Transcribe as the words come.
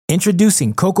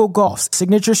Introducing Coco Gauff's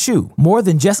signature shoe, more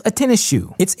than just a tennis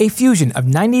shoe. It's a fusion of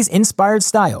 90s-inspired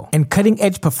style and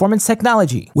cutting-edge performance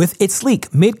technology. With its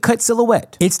sleek mid-cut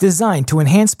silhouette, it's designed to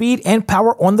enhance speed and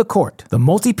power on the court. The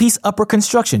multi-piece upper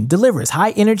construction delivers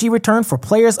high-energy return for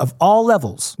players of all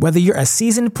levels. Whether you're a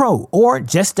seasoned pro or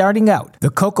just starting out, the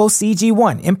Coco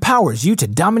CG1 empowers you to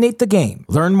dominate the game.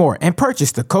 Learn more and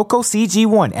purchase the Coco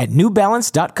CG1 at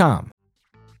NewBalance.com.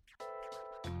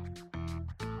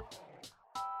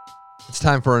 It's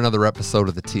time for another episode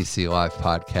of the TC Live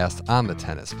podcast on the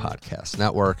Tennis Podcast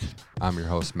Network. I'm your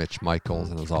host, Mitch Michaels,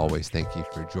 and as always, thank you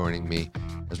for joining me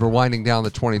as we're winding down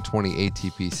the 2020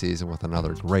 ATP season with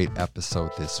another great episode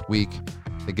this week.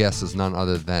 The guest is none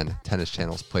other than Tennis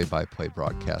Channel's play-by-play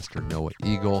broadcaster, Noah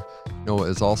Eagle. Noah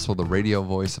is also the radio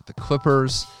voice of the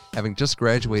Clippers, having just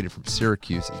graduated from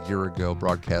Syracuse a year ago.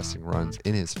 Broadcasting runs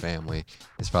in his family.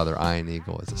 His father, Ian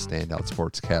Eagle, is a standout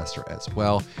sportscaster as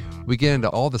well. We get into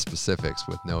all the specifics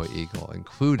with Noah Eagle,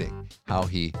 including how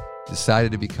he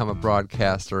decided to become a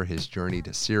broadcaster, his journey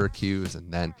to Syracuse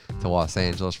and then to Los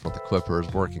Angeles for the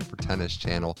Clippers, working for Tennis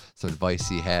Channel, some advice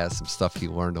he has, some stuff he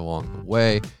learned along the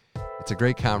way. It's a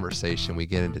great conversation. We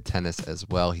get into tennis as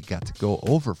well. He got to go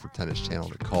over for Tennis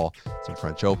Channel to call some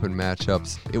French Open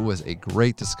matchups. It was a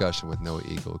great discussion with Noah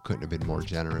Eagle, who couldn't have been more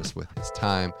generous with his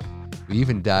time. We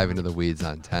even dive into the weeds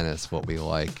on tennis, what we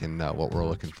like and what we're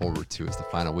looking forward to as the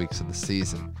final weeks of the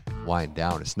season wind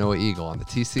down. It's Noah Eagle on the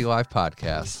TC Live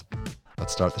podcast.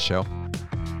 Let's start the show.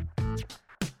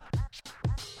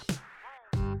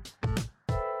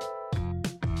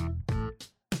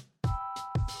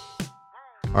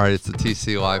 All right, it's the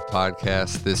TC Live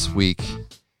podcast. This week,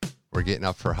 we're getting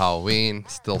up for Halloween.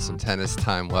 Still some tennis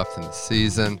time left in the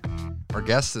season. Our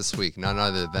guest this week, none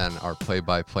other than our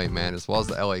play-by-play man, as well as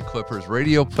the LA Clippers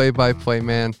radio play-by-play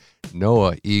man,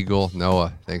 Noah Eagle.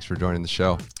 Noah, thanks for joining the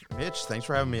show. Mitch, thanks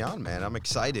for having me on, man. I'm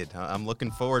excited. I'm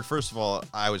looking forward. First of all,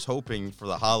 I was hoping for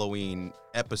the Halloween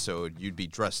episode you'd be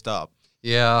dressed up.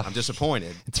 Yeah. I'm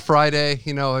disappointed. It's Friday.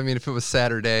 If it was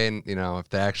Saturday and, if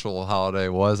the actual holiday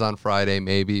was on Friday,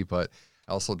 maybe. But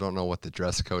I also don't know what the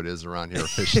dress code is around here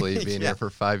officially, being here for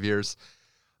 5 years.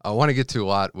 I want to get to a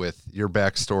lot with your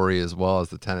backstory as well as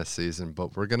the tennis season.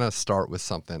 But we're going to start with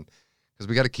something because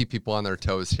we got to keep people on their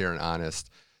toes here and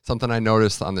honest. Something I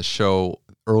noticed on the show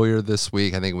earlier this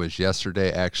week, I think it was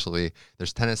yesterday, actually.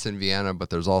 There's tennis in Vienna,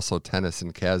 but there's also tennis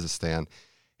in Kazakhstan.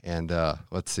 And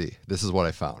let's see. This is what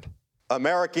I found.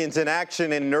 Americans in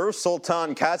action in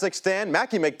Nur-Sultan, Kazakhstan.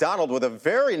 Mackie McDonald with a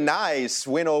very nice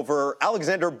win over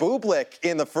Alexander Bublik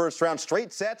in the first round,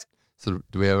 straight sets. So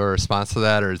do we have a response to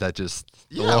that, or is that just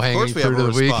the of course low-hanging we have fruit a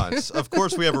of the response. week? Of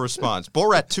course we have a response.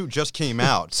 Borat 2 just came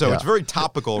out, so It's very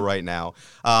topical right now.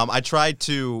 I tried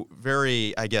to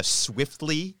very,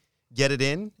 swiftly get it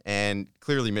in, and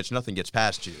clearly, Mitch, nothing gets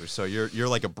past you. So you're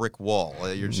like a brick wall.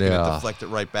 You're just going to deflect it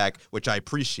right back, which I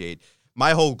appreciate.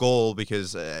 My whole goal,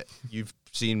 because you've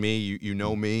seen me, you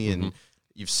know me, and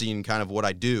you've seen kind of what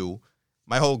I do.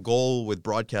 My whole goal with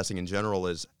broadcasting in general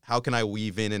is how can I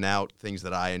weave in and out things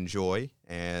that I enjoy,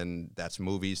 and that's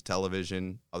movies,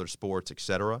 television, other sports,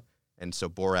 etc. And so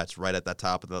Borat's right at the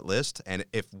top of that list. And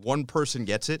if one person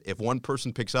gets it, if one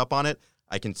person picks up on it,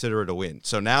 I consider it a win.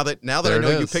 So now that I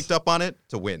know you picked up on it,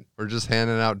 it's a win. We're just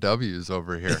handing out W's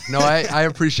over here. No, I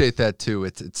appreciate that too.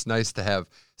 It's nice to have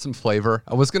some flavor.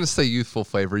 I was going to say youthful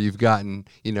flavor. You've gotten,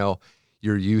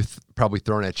 your youth probably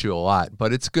thrown at you a lot,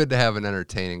 but it's good to have an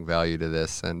entertaining value to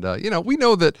this. And, we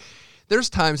know that there's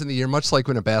times in the year, much like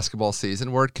in a basketball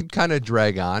season, where it could kind of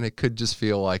drag on. It could just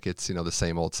feel like it's, the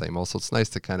same old, same old. So it's nice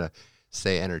to kind of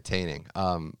stay entertaining.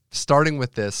 Starting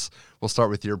with this, we'll start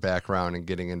with your background and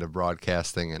getting into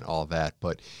broadcasting and all that.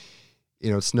 But,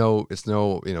 it's no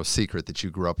secret that you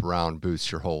grew up around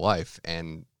Boots your whole life.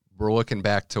 And we're looking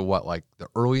back to the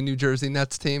early New Jersey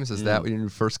Nets teams? Is that when you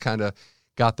first kind of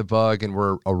got the bug and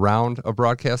were around a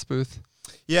broadcast booth?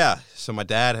 Yeah. So my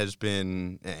dad has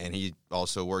been, and he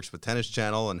also works with Tennis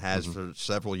Channel and has for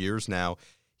several years now.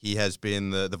 He has been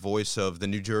the voice of the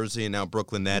New Jersey and now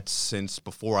Brooklyn Nets since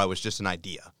before I was just an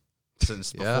idea,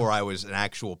 since before I was an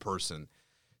actual person.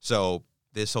 So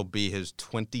this will be his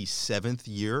 27th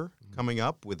year coming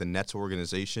up with the Nets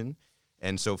organization.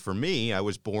 And so for me, I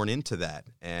was born into that,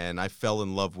 and I fell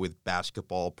in love with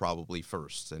basketball probably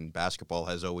first. And basketball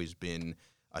has always been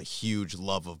a huge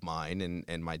love of mine,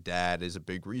 and my dad is a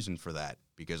big reason for that,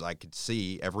 because I could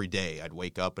see every day, I'd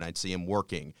wake up and I'd see him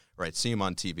working, or I'd see him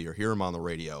on TV or hear him on the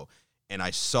radio, and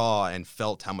I saw and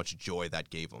felt how much joy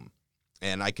that gave him.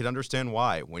 And I could understand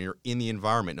why. When you're in the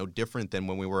environment, no different than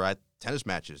when we were at tennis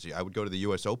matches. I would go to the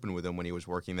U.S. Open with him when he was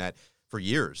working that for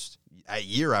years.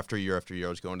 Year after year after year, I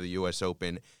was going to the U.S.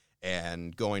 Open,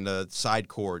 and going to side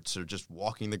courts or just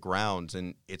walking the grounds,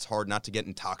 and it's hard not to get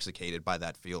intoxicated by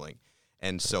that feeling.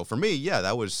 And so for me, yeah,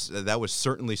 that was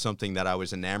certainly something that I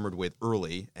was enamored with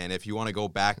early. And if you want to go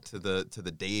back to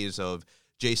the days of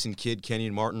Jason Kidd,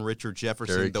 Kenyon Martin, Richard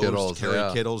Jefferson,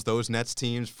 Kerry Kittles, those Nets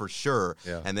teams for sure.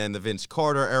 Yeah. And then the Vince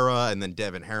Carter era, and then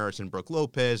Devin Harris and Brooke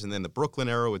Lopez, and then the Brooklyn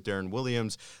era with Darren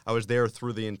Williams. I was there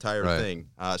through the entire thing.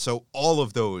 So all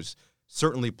of those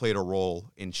certainly played a role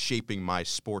in shaping my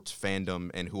sports fandom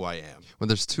and who I am. Well,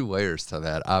 there's two layers to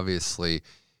that. Obviously,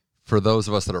 for those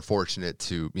of us that are fortunate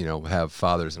to, have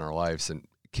fathers in our lives and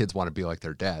kids want to be like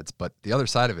their dads. But the other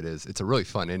side of it is it's a really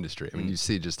fun industry. I mean, you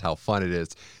see just how fun it is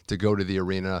to go to the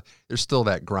arena. There's still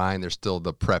that grind. There's still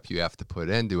the prep you have to put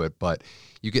into it. But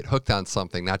you get hooked on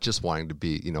something, not just wanting to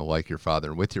be, like your father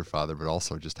and with your father, but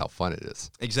also just how fun it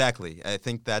is. Exactly. I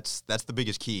think that's the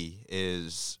biggest key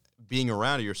is being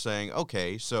around it. You're saying,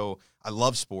 okay, so I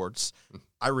love sports.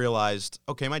 I realized,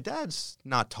 okay, my dad's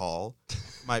not tall.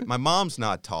 My mom's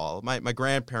not tall. My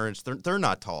grandparents, they're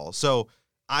not tall. So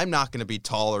I'm not going to be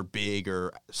tall or big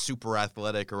or super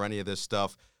athletic or any of this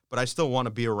stuff, but I still want to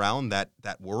be around that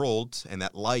world and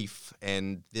that life,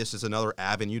 and this is another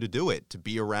avenue to do it, to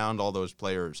be around all those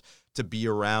players, to be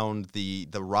around the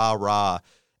rah-rah,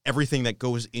 everything that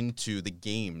goes into the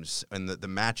games and the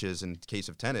matches in case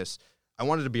of tennis. I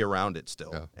wanted to be around it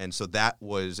still, and so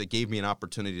it gave me an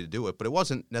opportunity to do it, but it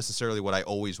wasn't necessarily what I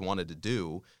always wanted to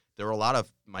do. There were a lot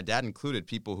of, my dad included,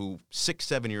 people who 6,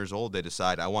 7 years old, they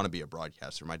decide, I want to be a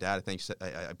broadcaster. My dad,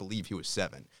 I believe he was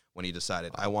 7 when he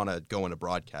decided, I want to go into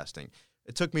broadcasting.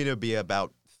 It took me to be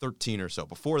about 13 or so.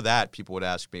 Before that, people would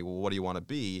ask me, well, what do you want to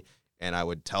be? And I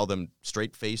would tell them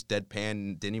straight-faced,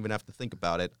 deadpan, didn't even have to think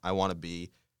about it. I want to be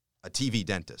a TV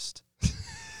dentist.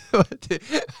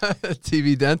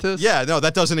 TV dentist? Yeah, no,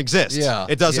 that doesn't exist. Yeah,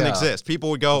 it doesn't exist.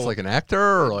 People would go, it's like an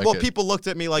actor, or like people looked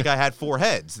at me like I had 4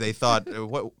 heads. They thought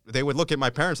they would look at my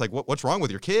parents like, what's wrong with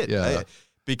your kid? Yeah.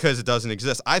 Because it doesn't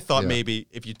exist. I thought maybe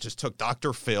if you just took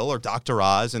Dr. Phil or Dr.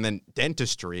 Oz and then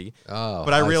dentistry. Oh,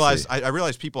 but I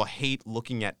realized people hate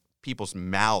looking at people's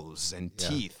mouths and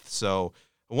teeth. So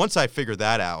once I figured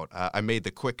that out, I made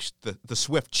the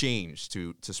swift change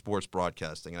to sports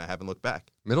broadcasting, and I haven't looked back.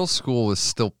 Middle school was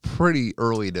still pretty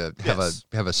early to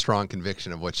have a strong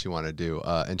conviction of what you want to do.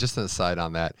 And just an aside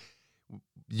on that,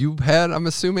 you had, I'm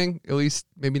assuming, at least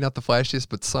maybe not the flashiest,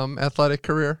 but some athletic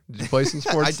career. Did you play some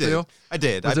sports too? I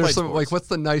did. Was there some, like, what's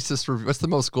the nicest review? What's the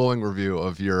most glowing review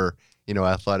of your,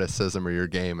 athleticism or your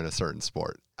game in a certain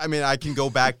sport? I mean, I can go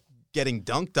back. Getting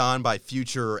dunked on by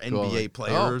future NBA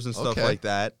players and stuff like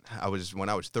that. When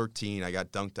I was 13, I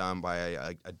got dunked on by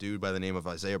a dude by the name of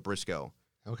Isaiah Briscoe.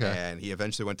 Okay. And he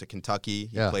eventually went to Kentucky.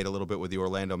 He played a little bit with the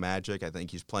Orlando Magic. I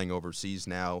think he's playing overseas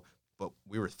now. But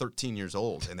we were 13 years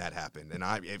old, and that happened. And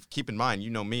keep in mind, you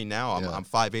know me now. I'm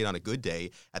 5'8" on a good day.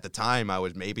 At the time, I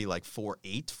was maybe like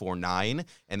 4'8", 4'9",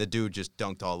 and the dude just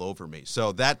dunked all over me.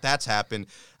 So that's happened.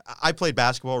 I played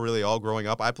basketball really all growing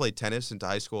up. I played tennis into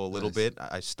high school a little bit.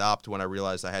 I stopped when I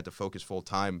realized I had to focus full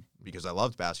time because I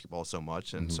loved basketball so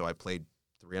much, and so I played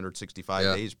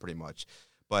 365 days pretty much.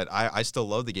 But I still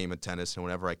love the game of tennis, and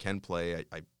whenever I can play,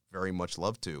 I very much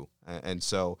love to. And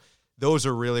so those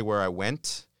are really where I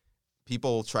went.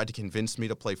 People tried to convince me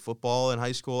to play football in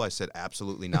high school. I said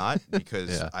absolutely not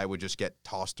because I would just get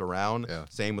tossed around. Yeah.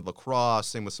 Same with lacrosse,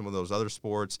 same with some of those other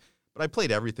sports. But I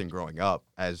played everything growing up,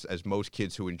 as most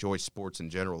kids who enjoy sports in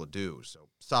general do. So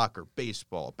soccer,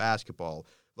 baseball, basketball,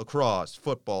 lacrosse,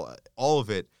 football, all of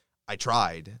it I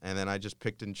tried, and then I just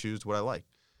picked and chose what I liked.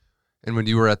 And when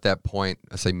you were at that point,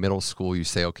 I say middle school, you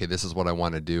say, okay, this is what I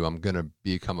want to do. I'm going to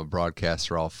become a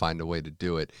broadcaster. I'll find a way to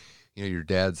do it. Your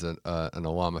dad's an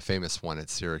alum, a famous one at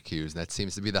Syracuse. That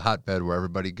seems to be the hotbed where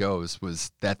everybody goes.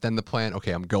 Was that then the plan?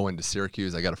 Okay, I'm going to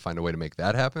Syracuse. I got to find a way to make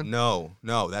that happen? No,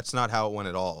 that's not how it went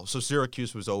at all. So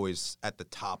Syracuse was always at the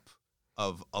top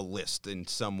of a list in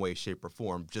some way, shape, or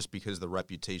form just because of the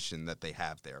reputation that they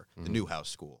have there, the Newhouse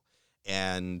School.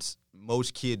 And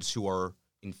most kids who are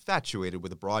infatuated with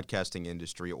the broadcasting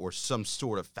industry or some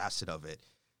sort of facet of it,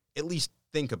 at least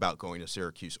think about going to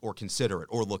Syracuse or consider it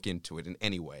or look into it in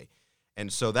any way.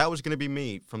 And so that was going to be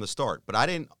me from the start. But I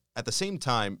didn't, at the same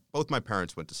time, both my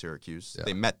parents went to Syracuse. Yeah.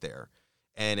 They met there.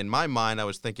 And in my mind, I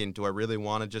was thinking, do I really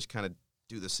want to just kind of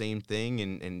do the same thing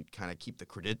and kind of keep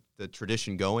the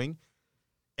tradition going?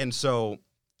 And so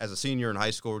as a senior in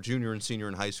high school, or junior and senior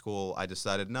in high school, I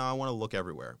decided, no, I want to look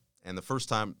everywhere. And the first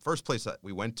place that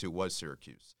we went to was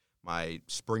Syracuse, my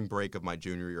spring break of my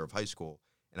junior year of high school.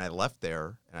 And I left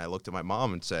there, and I looked at my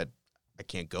mom and said, I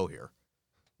can't go here.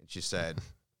 And she said,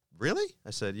 really? I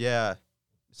said, yeah,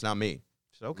 it's not me.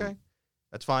 She said, okay.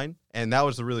 That's fine. And that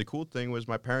was the really cool thing was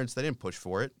my parents, they didn't push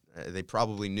for it. They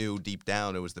probably knew deep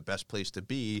down it was the best place to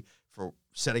be for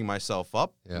setting myself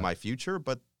up in my future.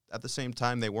 But at the same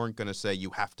time, they weren't going to say,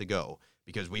 you have to go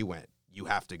because we went. You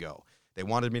have to go. They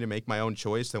wanted me to make my own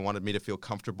choice. They wanted me to feel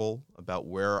comfortable about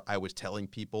where I was telling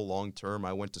people long-term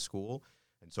I went to school.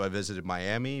 And so I visited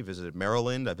Miami, visited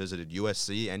Maryland. I visited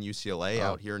USC and UCLA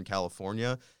out here in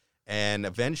California. And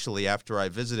eventually, after I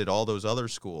visited all those other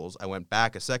schools, I went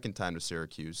back a second time to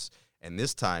Syracuse. And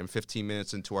this time, 15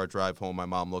 minutes into our drive home, my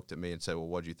mom looked at me and said, well,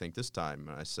 what do you think this time?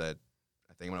 And I said,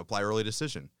 I think I'm going to apply early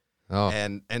decision.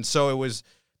 And so it was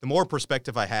the more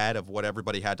perspective I had of what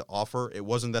everybody had to offer. It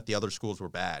wasn't that the other schools were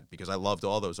bad because I loved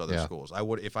all those other schools. I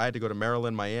would, if I had to go to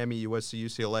Maryland, Miami, USC,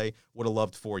 UCLA, would have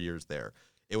loved 4 years there.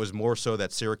 It was more so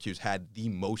that Syracuse had the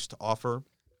most to offer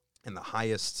and the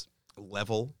highest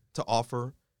level to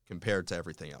offer compared to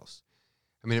everything else.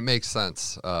 I mean, it makes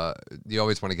sense. You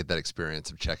always want to get that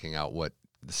experience of checking out what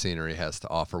the scenery has to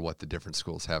offer, what the different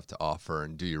schools have to offer,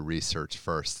 and do your research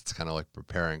first. It's kind of like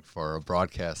preparing for a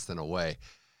broadcast in a way.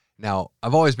 Now,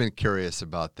 I've always been curious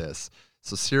about this.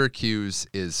 So Syracuse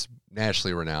is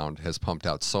nationally renowned, has pumped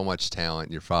out so much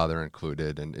talent, your father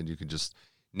included, and you can just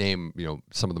name,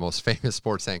 some of the most famous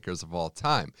sports anchors of all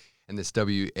time. And this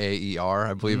WAER,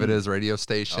 I believe it is, radio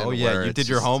station. Oh, yeah, you did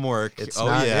your homework.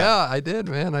 Yeah, I did,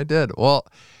 man, I did. Well,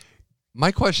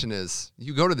 my question is,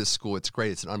 you go to this school, it's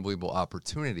great, it's an unbelievable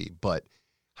opportunity, but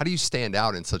how do you stand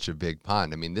out in such a big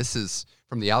pond? I mean, this is,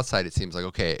 from the outside, it seems like,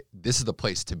 okay, this is the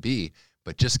place to be,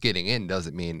 but just getting in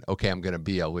doesn't mean, okay, I'm going to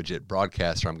be a legit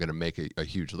broadcaster, I'm going to make a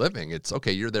huge living. It's,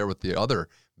 okay, you're there with the other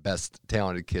best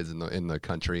talented kids in the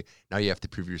country. Now you have to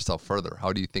prove yourself further.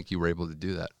 How do you think you were able to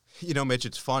do that? Mitch,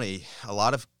 it's funny. A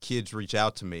lot of kids reach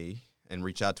out to me and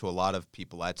reach out to a lot of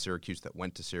people at Syracuse that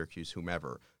went to Syracuse,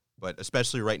 whomever. But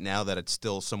especially right now that it's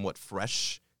still somewhat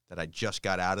fresh, that I just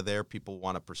got out of there, people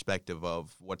want a perspective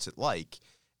of what's it like.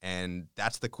 And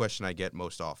that's the question I get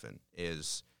most often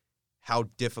is how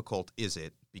difficult is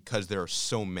it because there are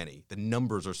so many. The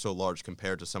numbers are so large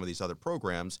compared to some of these other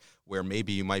programs where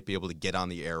maybe you might be able to get on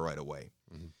the air right away.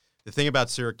 Mm-hmm. The thing about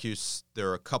Syracuse,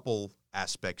 there are a couple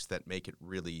aspects that make it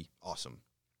really awesome.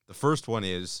 The first one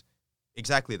is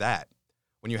exactly that.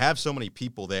 When you have so many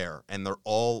people there and they're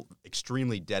all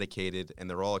extremely dedicated and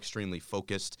they're all extremely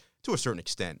focused to a certain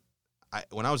extent.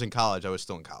 When I was in college, I was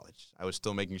still in college. I was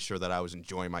still making sure that I was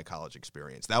enjoying my college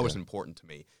experience. That was important to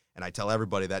me. And I tell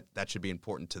everybody that should be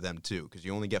important to them too, because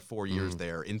you only get 4 years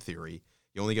there in theory.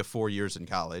 You only get 4 years in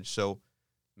college. So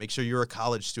make sure you're a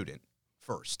college student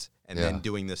first and then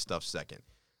doing this stuff second.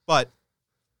 But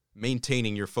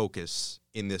maintaining your focus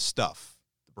in this stuff,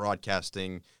 the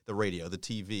broadcasting, the radio, the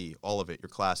TV, all of it, your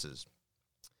classes.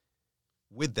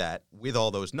 With that, with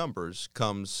all those numbers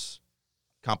comes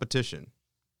competition.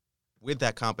 With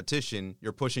that competition,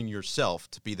 you're pushing yourself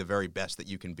to be the very best that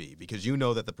you can be because you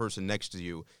know that the person next to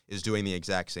you is doing the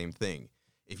exact same thing.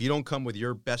 If you don't come with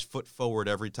your best foot forward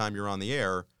every time you're on the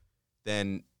air,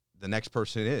 then the next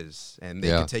person is, and they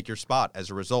can take your spot as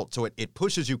a result. So it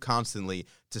pushes you constantly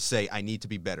to say, I need to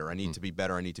be better, I need to be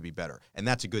better, I need to be better. And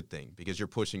that's a good thing because you're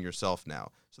pushing yourself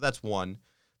now. So that's one.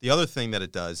 The other thing that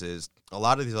it does is a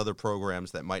lot of these other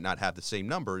programs that might not have the same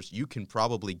numbers, you can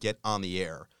probably get on the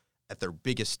air at their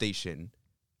biggest station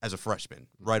as a freshman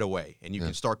right away, and you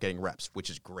can start getting reps,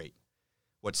 which is great.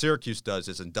 What Syracuse does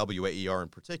is in WAER in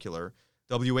particular,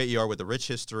 WAER with the rich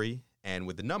history and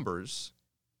with the numbers,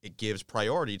 it gives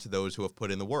priority to those who have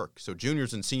put in the work. So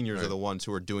juniors and seniors are the ones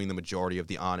who are doing the majority of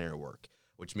the on-air work,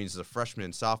 which means as a freshman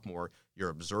and sophomore, you're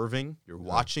observing, you're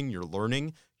watching, you're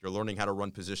learning how to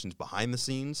run positions behind the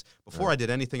scenes. Before I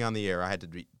did anything on the air, I had to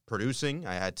be producing,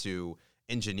 I had to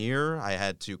engineer, I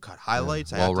had to cut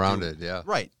highlights. Well-rounded,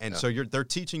 Right, and so they're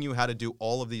teaching you how to do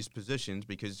all of these positions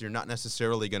because you're not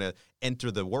necessarily going to enter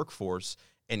the workforce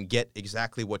and get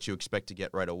exactly what you expect to get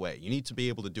right away. You need to be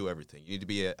able to do everything. You need to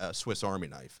be a Swiss Army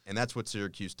knife, and that's what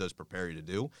Syracuse does prepare you to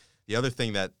do. The other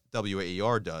thing that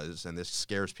WAER does, and this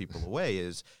scares people away,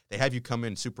 is they have you come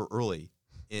in super early,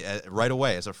 right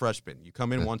away as a freshman. You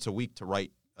come in once a week to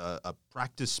write a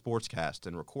practice sportscast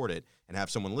and record it and have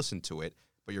someone listen to it,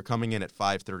 but you're coming in at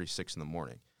 5:36 in the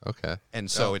morning. Okay.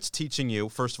 And so it's teaching you,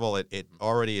 first of all, it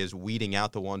already is weeding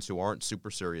out the ones who aren't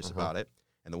super serious about it.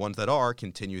 And the ones that are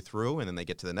continue through, and then they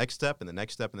get to the next step, and the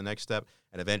next step, and the next step,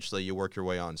 and eventually you work your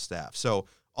way on staff. So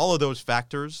all of those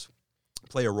factors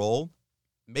play a role.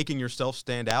 Making yourself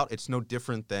stand out, it's no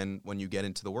different than when you get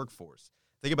into the workforce.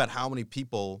 Think about how many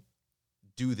people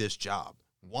do this job,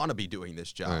 want to be doing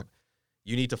this job. Right.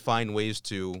 You need to find ways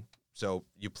to... So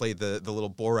you played the little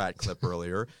Borat clip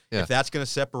earlier. If that's going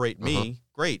to separate me,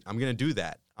 great. I'm going to do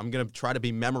that. I'm going to try to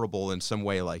be memorable in some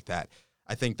way like that.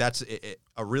 I think that's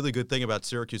a really good thing about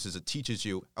Syracuse is it teaches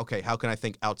you, okay, how can I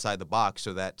think outside the box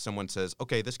so that someone says,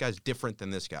 okay, this guy's different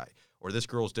than this guy, or this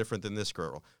girl's different than this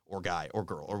girl, or guy, or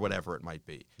girl, or whatever it might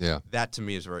be. Yeah. That, to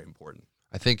me, is very important.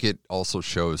 I think it also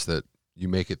shows that you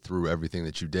make it through everything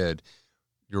that you did.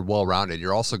 You're well-rounded.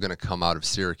 You're also going to come out of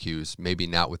Syracuse, maybe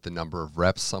not with the number of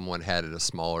reps someone had at a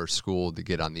smaller school to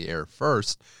get on the air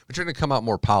first, but you're going to come out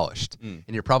more polished. And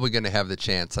you're probably going to have the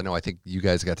chance. I think you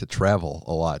guys got to travel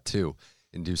a lot too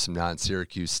and do some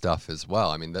non-Syracuse stuff as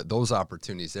well. I mean, those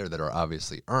opportunities there that are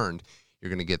obviously earned, you're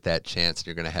going to get that chance, and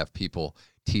you're going to have people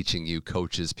teaching you,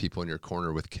 coaches, people in your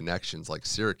corner with connections like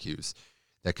Syracuse.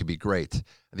 That could be great.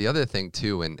 The other thing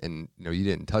too, and you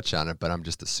didn't touch on it, but I'm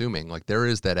just assuming, like, there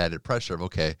is that added pressure of,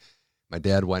 okay, my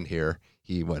dad went here.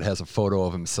 He has a photo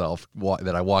of himself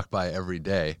that I walk by every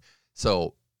day.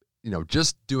 So,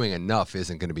 just doing enough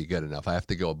isn't going to be good enough. I have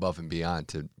to go above and beyond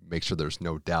to make sure there's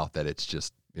no doubt that it's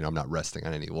just, I'm not resting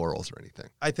on any laurels or anything.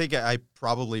 I think I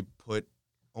probably put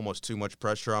almost too much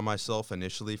pressure on myself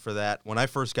initially for that. When I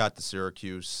first got to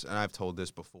Syracuse, and I've told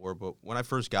this before, but when I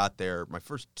first got there, my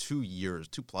first 2 years,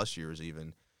 2+ years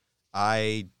even,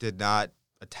 I did not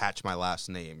attach my last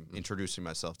name introducing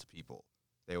myself to people.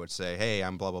 They would say, hey,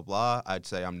 I'm blah, blah, blah. I'd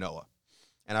say I'm Noah.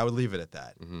 And I would leave it at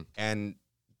that. Mm-hmm. And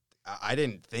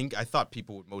I thought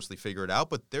people would mostly figure it out,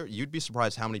 but you'd be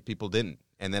surprised how many people didn't.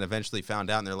 And then eventually found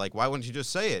out, and they're like, why wouldn't you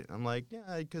just say it? I'm like,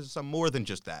 yeah, because I'm more than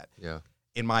just that. Yeah.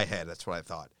 In my head, that's what I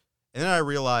thought. And then I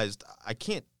realized I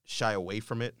can't shy away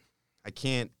from it. I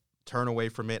can't turn away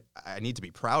from it. I need to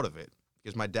be proud of it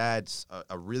because my dad's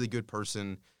a really good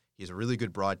person. He's a really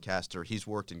good broadcaster. He's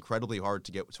worked incredibly hard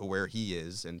to get to where he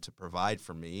is and to provide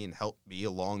for me and help me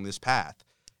along this path.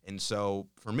 And so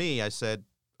for me, I said,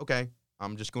 okay,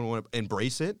 I'm just going to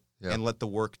embrace it and let the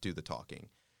work do the talking.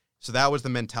 So that was the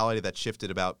mentality that shifted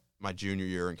about my junior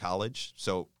year in college.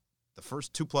 So the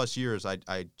first 2+ years,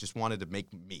 I just wanted to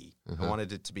make me. I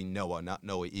wanted it to be Noah, not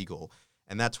Noah Eagle.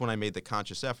 And that's when I made the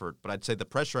conscious effort. But I'd say the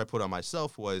pressure I put on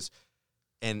myself was,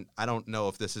 and I don't know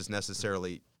if this is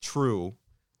necessarily true,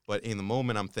 but in the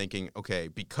moment I'm thinking, okay,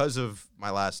 because of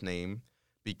my last name,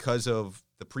 because of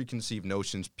the preconceived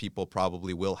notions people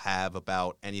probably will have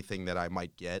about anything that I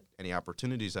might get, any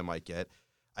opportunities I might get,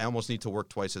 I almost need to work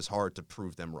twice as hard to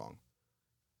prove them wrong.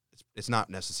 It's not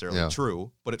necessarily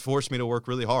true, but it forced me to work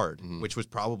really hard, which was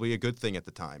probably a good thing at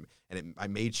the time. And I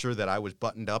made sure that I was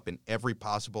buttoned up in every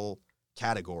possible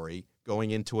category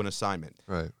going into an assignment.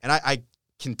 Right. And I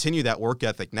continue that work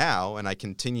ethic now, and I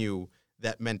continue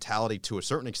that mentality to a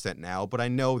certain extent now, but I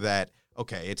know that,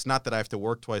 okay, it's not that I have to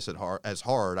work twice as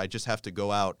hard. I just have to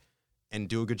go out and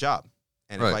do a good job.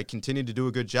 And if I continue to do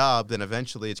a good job, then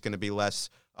eventually it's going to be less,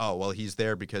 oh, well, he's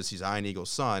there because he's Iron Eagle's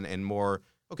son, and more,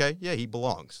 okay, yeah, he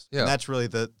belongs. Yeah. And that's really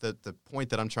the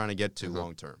point that I'm trying to get to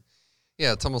long term.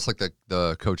 Yeah, it's almost like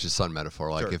the coach's son metaphor.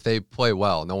 Like, if they play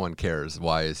well, no one cares.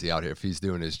 Why is he out here? If he's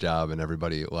doing his job and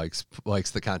everybody likes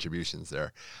the contributions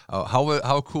there.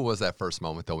 How cool was that first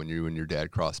moment, though, when you and your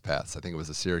dad crossed paths? I think it was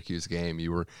a Syracuse game.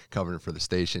 You were covering it for the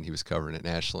station. He was covering it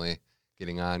nationally,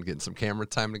 getting some camera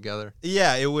time together.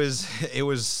 Yeah, it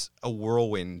was a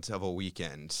whirlwind of a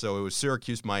weekend. So it was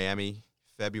Syracuse-Miami,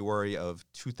 February of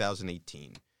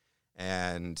 2018.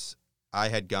 And I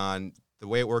had gone – the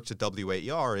way it works at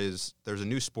WAER is there's a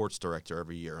new sports director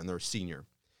every year, and they're a senior.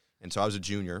 And so I was a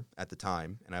junior at the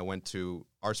time, and I went to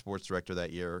our sports director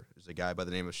that year. There's a guy by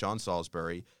the name of Sean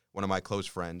Salisbury, one of my close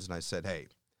friends, and I said, hey,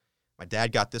 my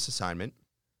dad got this assignment.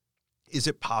 Is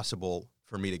it possible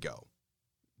for me to go?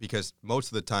 Because most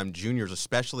of the time, juniors,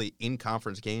 especially in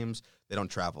conference games, they don't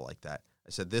travel like that. I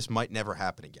said, this might never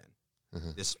happen again.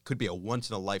 This could be a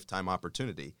once-in-a-lifetime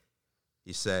opportunity.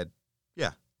 He said,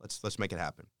 yeah, let's make it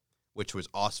happen, which was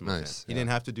awesome. Nice. He didn't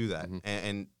have to do that.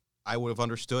 And I would have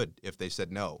understood if they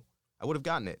said no. I would have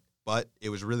gotten it. But it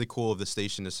was really cool of the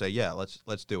station to say, yeah,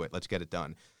 let's do it. Let's get it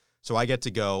done. So I get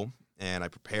to go, and I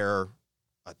prepare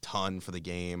a ton for the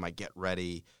game. I get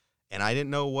ready. And I didn't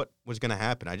know what was going to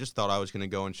happen. I just thought I was going to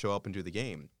go and show up and do the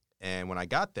game. And when I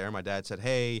got there, my dad said,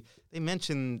 hey,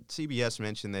 CBS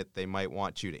mentioned that they might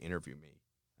want you to interview me.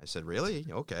 I said, really?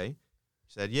 Okay. He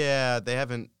said, yeah, they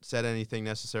haven't said anything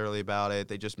necessarily about it.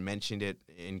 They just mentioned it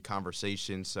in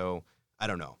conversation, so I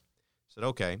don't know. I said,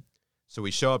 okay. So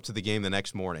we show up to the game the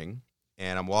next morning,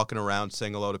 and I'm walking around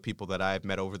saying hello to people that I've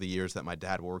met over the years that my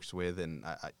dad works with, and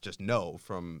I just know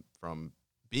from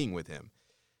being with him.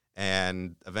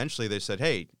 And eventually they said,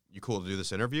 hey, you cool to do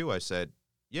this interview? I said,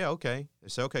 yeah, okay. They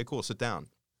said, okay, cool, sit down.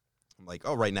 I'm like,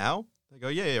 oh, right now? They go,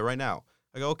 yeah, right now.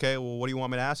 I go, okay, well, what do you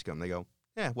want me to ask them? They go,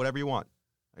 yeah, whatever you want.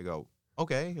 I go,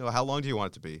 okay, how long do you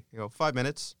want it to be? 5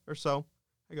 minutes or so.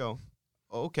 I go,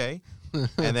 okay.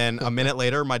 And then a minute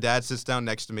later, my dad sits down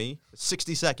next to me.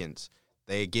 60 seconds.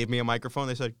 They gave me a microphone.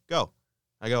 They said, go.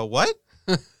 I go, what?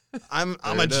 I'm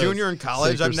a junior in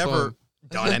college. I've never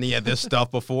done any of this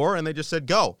stuff before. And they just said,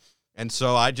 go. And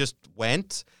so I just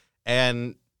went,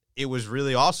 and it was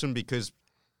really awesome because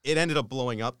it ended up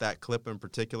blowing up, that clip in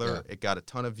particular. Yeah. It got a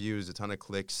ton of views, a ton of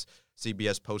clicks.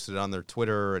 CBS posted it on their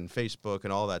Twitter and Facebook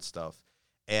and all that stuff.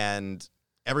 And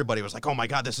everybody was like, oh, my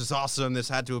God, this is awesome. This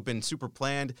had to have been super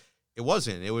planned. It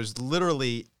wasn't. It was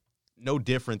literally no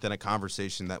different than a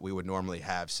conversation that we would normally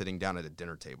have sitting down at a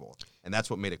dinner table. And that's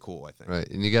what made it cool, I think. Right.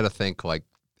 And you got to think, like,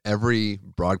 every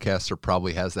broadcaster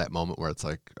probably has that moment where it's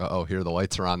like, oh, here the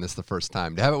lights are on. This the first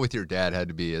time. To have it with your dad had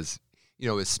to be as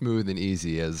smooth and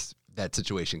easy as that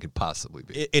situation could possibly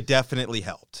be. It definitely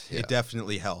helped. Yeah. It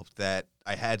definitely helped that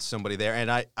I had somebody there.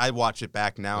 And I watch it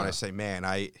back now and I say, man,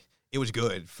 it was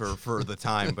good for the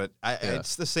time. But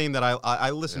it's the same that I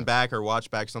listen back or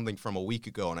watch back something from a week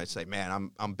ago and I say,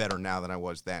 man, I'm better now than I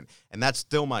was then. And that's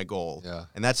still my goal. Yeah.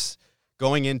 And that's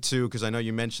going into, because I know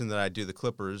you mentioned that I do the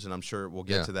Clippers, and I'm sure we'll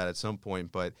get to that at some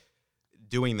point. But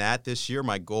doing that this year,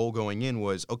 my goal going in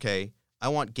was, okay, I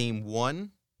want game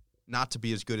 1 not to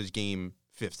be as good as game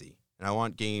 50. And I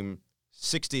want game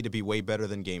 60 to be way better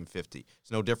than game 50.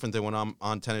 It's no different than when I'm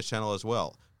on Tennis Channel as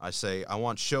well. I say I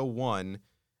want show 1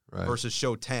 versus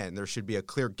show 10. There should be a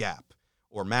clear gap.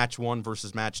 Or match 1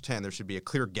 versus match 10. There should be a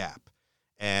clear gap.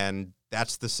 And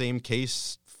that's the same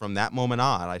case from that moment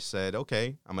on. I said,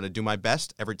 okay, I'm going to do my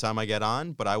best every time I get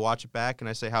on, but I watch it back and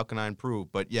I say, how can I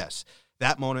improve? But yes,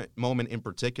 that moment in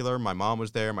particular, my mom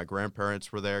was there, my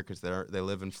grandparents were there because they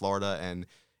live in Florida, and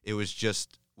it was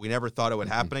just, we never thought it would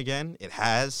happen again. It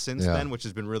has since then, which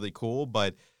has been really cool,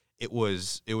 but it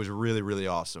was really, really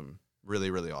awesome. Really,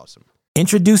 really awesome.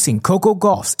 Introducing Coco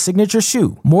Gauff's signature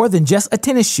shoe. More than just a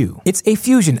tennis shoe, it's a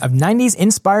fusion of 90s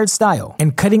inspired style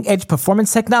and cutting-edge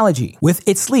performance technology. With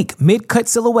its sleek mid-cut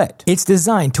silhouette, it's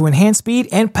designed to enhance speed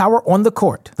and power on the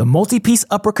court. The multi-piece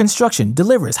upper construction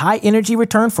delivers high-energy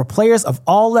return for players of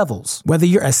all levels. Whether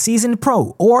you're a seasoned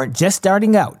pro or just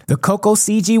starting out, the Coco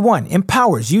CG1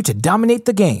 empowers you to dominate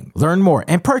the game. Learn more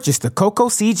and purchase the Coco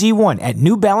CG1 at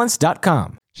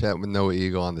NewBalance.com. Chat with Noah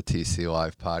Eagle on the TC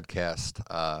Live podcast.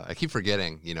 I keep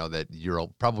forgetting, that you're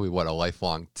probably, a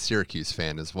lifelong Syracuse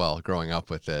fan as well, growing up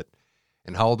with it.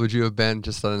 And how old would you have been,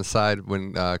 just on the side,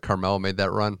 when Carmelo made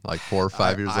that run, like 4 or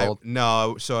 5 years old?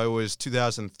 No, so it was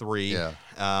 2003,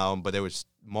 but it was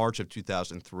March of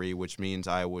 2003, which means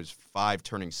I was 5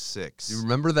 turning 6. Do you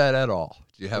remember that at all?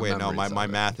 Do you have Wait, no, memories my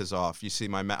math is off. You see,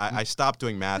 I stopped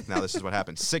doing math now. This is what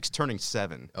happened. 6 turning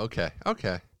 7. Okay.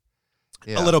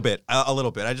 Yeah. A little bit.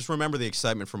 I just remember the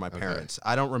excitement from my parents.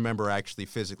 I don't remember actually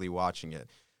physically watching it.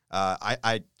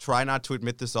 I try not to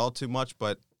admit this all too much,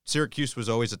 but Syracuse was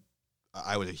always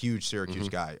I was a huge Syracuse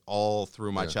guy all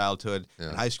through my childhood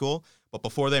and high school. But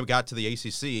before they got to the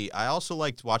ACC, I also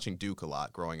liked watching Duke a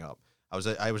lot growing up.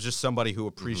 I was just somebody who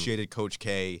appreciated Coach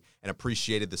K and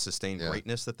appreciated the sustained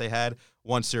greatness that they had.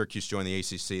 Once Syracuse joined the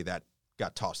ACC, that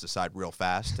got tossed aside real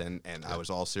fast, and I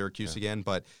was all Syracuse again.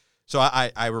 But so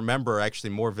I remember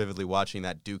actually more vividly watching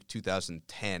that Duke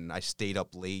 2010. I stayed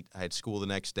up late. I had school the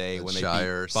next day when they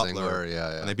beat Butler.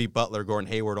 When they beat Butler,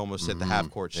 Gordon Hayward almost hit the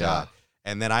half-court shot.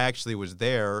 And then I actually was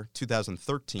there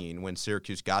 2013 when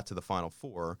Syracuse got to the Final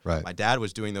Four. Right. My dad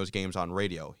was doing those games on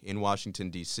radio in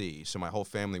Washington, D.C., so my whole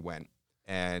family went.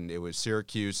 And it was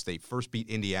Syracuse. They first beat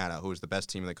Indiana, who was the best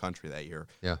team in the country that year,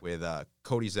 with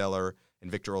Cody Zeller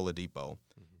and Victor Oladipo.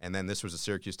 And then this was a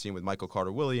Syracuse team with Michael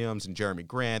Carter-Williams and Jeremy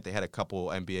Grant. They had a couple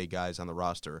NBA guys on the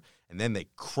roster. And then they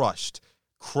crushed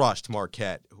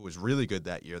Marquette, who was really good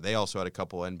that year. They also had a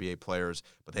couple NBA players,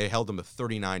 but they held them to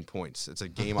 39 points. It's a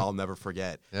game I'll never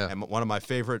forget. And one of my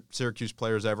favorite Syracuse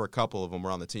players ever, a couple of them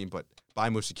were on the team, but Bai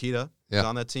Musikita was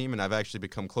on that team, and I've actually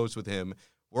become close with him,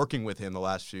 working with him the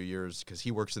last few years because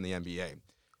he works in the NBA.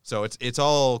 So it's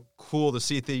all cool to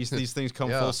see these things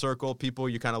come full circle, people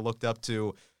you kind of looked up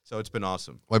to. So it's been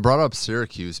awesome. Well, I brought up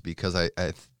Syracuse because I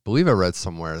believe I read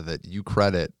somewhere that you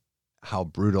credit how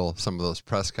brutal some of those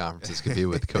press conferences could be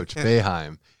with Coach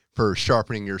Boeheim for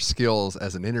sharpening your skills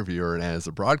as an interviewer and as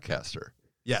a broadcaster.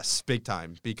 Yes, big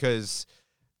time, because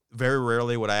very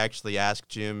rarely would I actually ask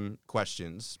Jim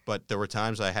questions, but there were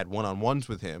times I had one-on-ones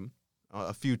with him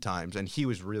a few times, and he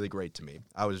was really great to me.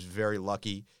 I was very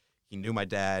lucky. He knew my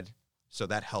dad, so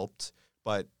that helped,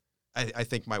 but I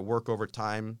think my work over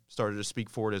time started to speak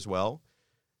for it as well.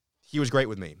 He was great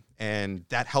with me, and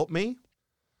that helped me.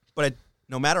 But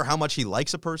no matter how much he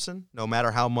likes a person, no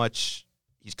matter how much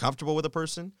he's comfortable with a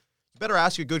person, you better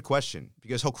ask a good question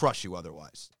because he'll crush you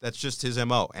otherwise. That's just his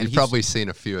MO. And You've probably seen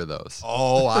a few of those.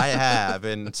 Oh, I have.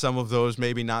 And some of those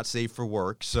maybe not safe for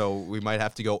work. So we might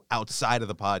have to go outside of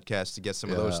the podcast to get some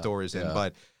of those stories in.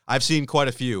 But I've seen quite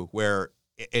a few where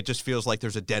it just feels like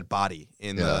there's a dead body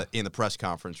in the press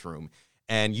conference room.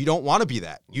 And you don't want to be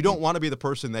that. You don't want to be the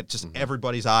person that just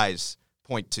everybody's eyes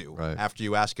point to after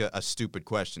you ask a stupid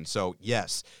question. So,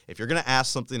 yes, if you're going to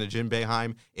ask something to Jim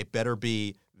Boeheim, it better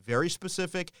be very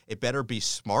specific. It better be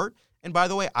smart. And by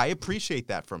the way, I appreciate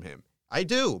that from him. I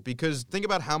do, because think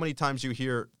about how many times you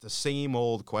hear the same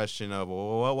old question of,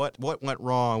 what went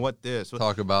wrong? What this?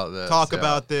 Talk about this. Talk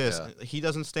about this. Yeah. He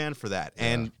doesn't stand for that. Yeah.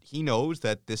 And he knows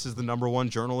that this is the #1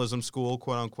 journalism school,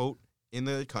 quote unquote, in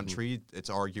the country.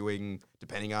 It's arguing,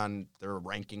 depending on their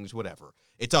rankings, whatever.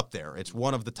 It's up there. It's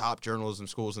one of the top journalism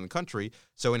schools in the country.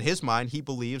 So in his mind, he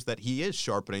believes that he is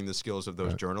sharpening the skills of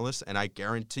those journalists, and I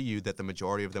guarantee you that the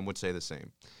majority of them would say the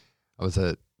same.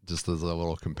 Just as a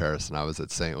little comparison, I was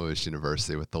at St. Louis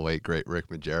University with the late, great Rick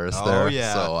Majerus there. Oh,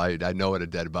 yeah. So I know what a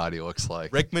dead body looks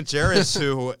like. Rick Majerus,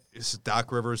 who is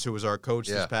Doc Rivers, who was our coach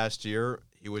this past year,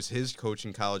 he was his coach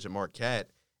in college at Marquette.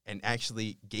 And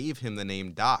actually gave him the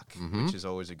name Doc, which is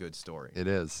always a good story. It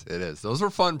is. Those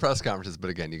were fun press conferences, but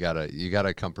again, you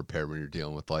gotta come prepared when you're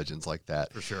dealing with legends like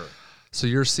that. For sure. So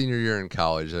your senior year in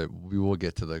college, we will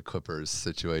get to the Clippers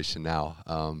situation now.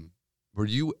 Were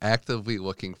you actively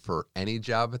looking for any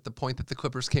job at the point that the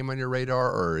Clippers came on your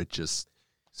radar, or it just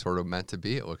sort of meant to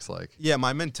be, it looks like? Yeah,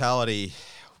 my mentality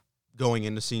going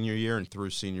into senior year and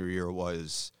through senior year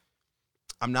was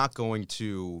I'm not going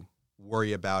to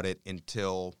worry about it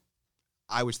until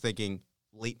I was thinking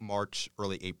late March,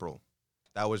 early April.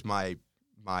 That was my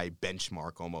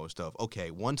benchmark almost of,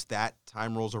 okay, once that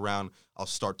time rolls around, I'll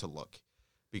start to look.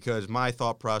 Because my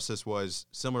thought process was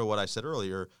similar to what I said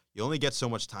earlier. You only get so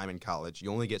much time in college.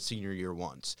 You only get senior year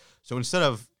once. So instead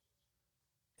of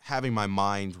having my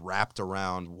mind wrapped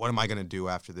around what am I going to do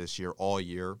after this year all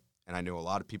year, and I knew a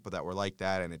lot of people that were like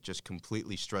that, and it just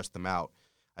completely stressed them out,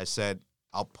 I said,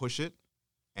 I'll push it,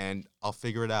 and I'll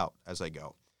figure it out as I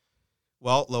go.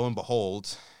 Well, lo and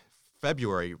behold,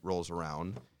 February rolls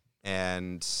around,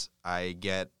 and I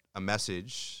get a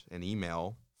message, an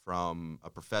email from a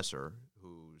professor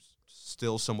who's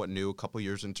still somewhat new, a couple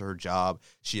years into her job.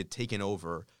 She had taken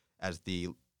over as the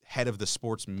head of the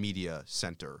sports media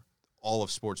center, all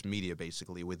of sports media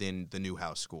basically, within the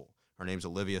Newhouse School. Her name's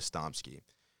Olivia Stomsky,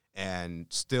 and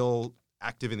still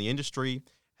active in the industry,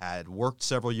 had worked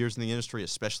several years in the industry,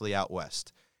 especially out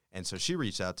west. And so she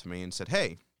reached out to me and said,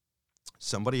 hey,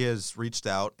 somebody has reached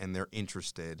out and they're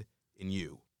interested in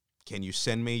you. Can you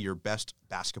send me your best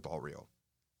basketball reel?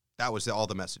 That was all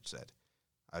the message said.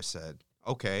 I said,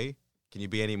 okay, can you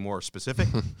be any more specific?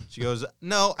 She goes,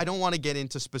 no, I don't want to get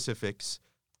into specifics.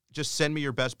 Just send me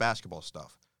your best basketball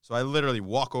stuff. So I literally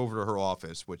walk over to her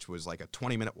office, which was like a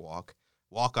 20-minute walk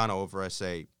on over. I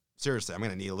say, seriously, I'm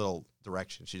going to need a little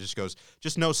direction. She just goes,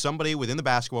 just know somebody within the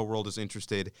basketball world is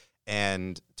interested,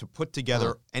 and to put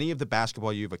together any of the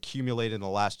basketball you've accumulated in the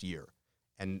last year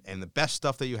and the best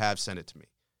stuff that you have, send it to me.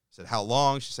 I said, how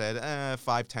long? She said,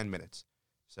 5-10 minutes.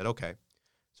 I said, okay.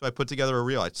 So I put together a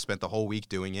reel. I spent the whole week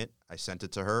doing it. I sent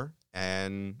it to her,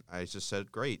 and I just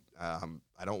said, great.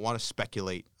 I don't want to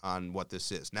speculate on what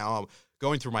this is. Now I'm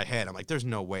going through my head. I'm like, there's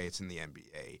no way it's in the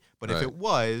NBA. But if it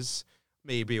was,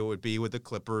 maybe it would be with the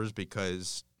Clippers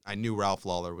because I knew Ralph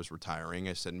Lawler was retiring.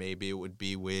 I said maybe it would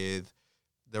be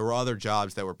there were other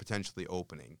jobs that were potentially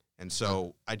opening. And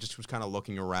so I just was kind of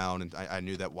looking around, and I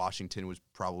knew that Washington was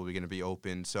probably going to be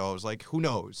open. So I was like, who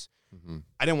knows? Mm-hmm.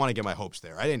 I didn't want to get my hopes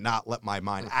there. I did not let my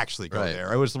mind actually go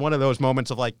there. It was one of those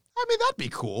moments of like, I mean, that'd be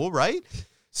cool, right?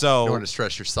 So you don't want to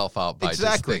stress yourself out by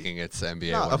just thinking it's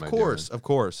NBA. No, of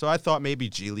course. So I thought maybe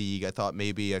G League. I thought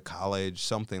maybe a college,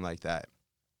 something like that.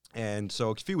 And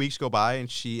so a few weeks go by,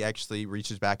 and she actually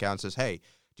reaches back out and says, hey,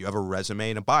 do you have a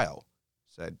resume and a bio?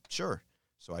 I said, sure.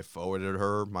 So I forwarded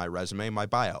her my resume, my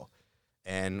bio.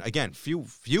 And again, few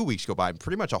weeks go by,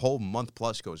 pretty much a whole month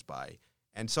plus goes by.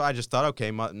 And so I just thought,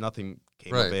 okay, nothing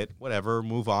came of it, whatever,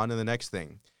 move on to the next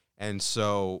thing. And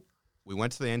so we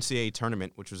went to the NCAA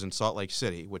tournament, which was in Salt Lake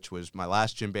City, which was my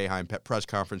last Jim Boeheim press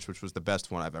conference, which was the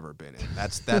best one I've ever been in.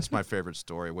 That's my favorite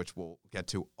story, which we'll get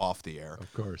to off the air.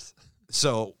 Of course.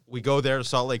 So we go there to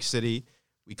Salt Lake City.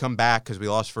 We come back because we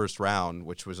lost first round,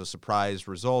 which was a surprise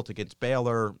result against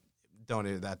Baylor.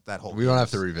 That whole. We don't have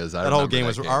to revisit. That whole game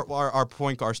was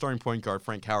our starting point guard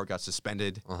Frank Howard got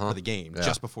suspended for the game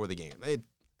just before the game.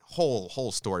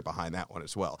 Whole story behind that one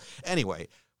as well. Anyway,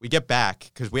 we get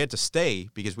back because we had to stay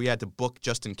because we had to book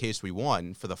just in case we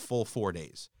won for the full 4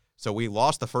 days. So we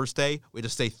lost the first day. We had to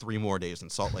stay 3 more days in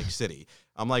Salt Lake City.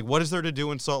 I'm like, what is there to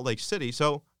do in Salt Lake City?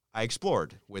 So I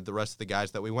explored with the rest of the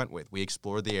guys that we went with. We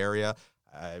explored the area.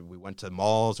 We went to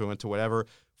malls. We went to whatever.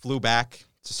 Flew back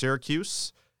to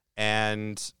Syracuse.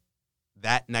 And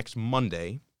that next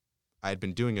Monday, I had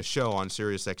been doing a show on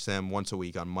SiriusXM once a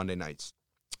week on Monday nights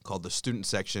called The Student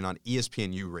Section on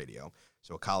ESPNU Radio,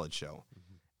 so a college show.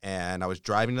 Mm-hmm. And I was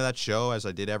driving to that show, as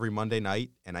I did every Monday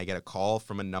night, and I get a call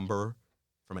from an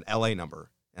LA number.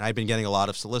 And I'd been getting a lot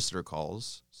of solicitor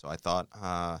calls, so I thought,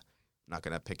 I'm not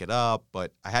going to pick it up,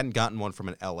 but I hadn't gotten one from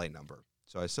an LA number.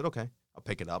 So I said, okay, I'll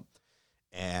pick it up.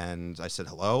 And I said,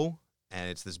 hello, and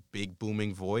it's this big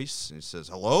booming voice. And it says,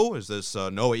 hello, is this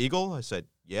Noah Eagle? I said,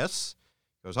 yes.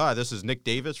 He goes, hi, this is Nick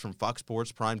Davis from Fox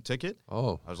Sports Prime Ticket.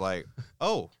 Oh. I was like,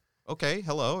 oh, okay,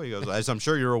 hello. He goes, as I'm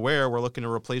sure you're aware, we're looking to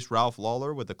replace Ralph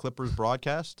Lawler with the Clippers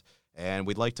broadcast, and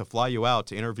we'd like to fly you out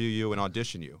to interview you and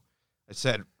audition you. I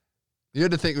said, you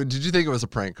had to think, did you think it was a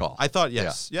prank call? I thought,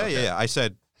 yes. Yeah. Okay. I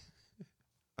said,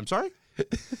 I'm sorry?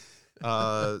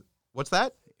 What's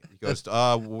that? He goes,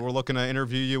 we're looking to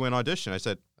interview you and audition. I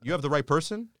said, you have the right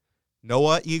person?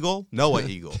 Noah Eagle? Noah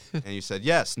Eagle. And he said,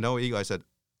 yes, Noah Eagle. I said,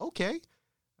 okay.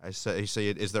 He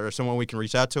said, is there someone we can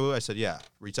reach out to? I said, yeah,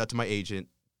 reach out to my agent.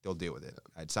 They'll deal with it.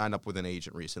 I'd signed up with an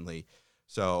agent recently.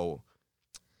 So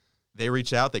they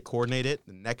reach out. They coordinate it.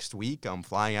 The next week, I'm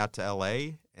flying out to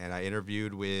L.A., and I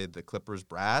interviewed with the Clippers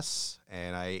brass,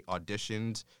 and I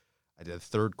auditioned. I did a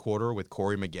third quarter with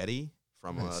Corey Maggette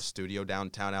from a studio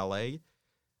downtown L.A.,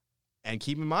 and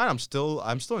keep in mind, I'm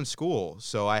still in school,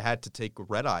 so I had to take a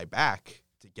red eye back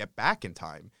to get back in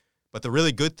time. But the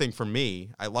really good thing for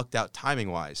me, I lucked out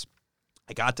timing-wise.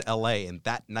 I got to L.A., and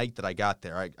that night that I got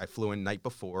there, I flew in night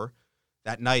before.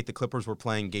 That night, the Clippers were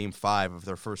playing Game 5 of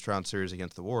their first-round series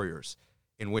against the Warriors,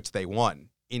 in which they won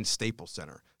in Staples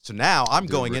Center. So now I'm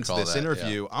going into this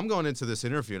interview. Yeah. I'm going into this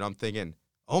interview, and I'm thinking,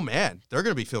 oh man, they're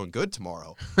going to be feeling good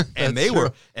tomorrow. And they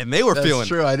were That's feeling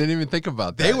true. I didn't even think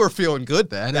about that. They were feeling good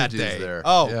that day. There.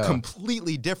 Oh, yeah.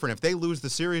 Completely different. If they lose the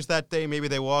series that day, maybe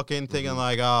they walk in thinking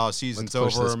like, oh, season's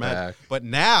over. But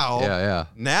now,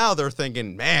 now they're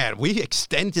thinking, man, we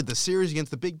extended the series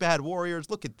against the big bad Warriors.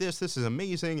 Look at this. This is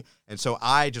amazing. And so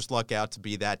I just luck out to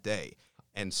be that day.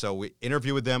 And so we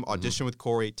interview with them, audition with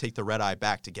Corey, take the red eye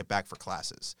back to get back for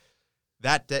classes.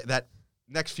 That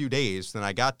next few days, then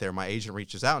I got there, my agent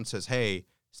reaches out and says, hey,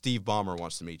 Steve Ballmer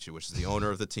wants to meet you, which is the owner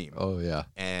of the team. Oh, yeah.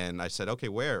 And I said, okay,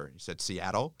 where? He said,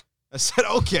 Seattle. I said,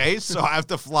 okay, so I have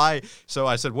to fly. So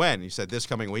I said, when? He said, this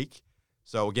coming week.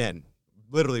 So, again,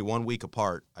 literally 1 week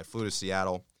apart, I flew to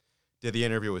Seattle, did the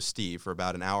interview with Steve for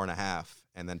about an hour and a half,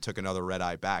 and then took another red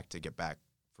eye back to get back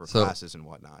for classes and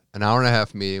whatnot. An hour and a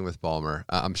half meeting with Ballmer.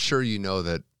 I'm sure you know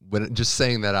that when just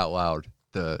saying that out loud,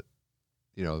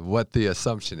 what the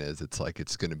assumption is, it's like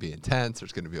it's going to be intense.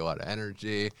 There's going to be a lot of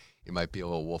energy. You might be a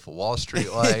little Wolf of Wall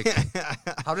Street like.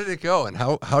 How did it go? And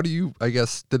how do you, I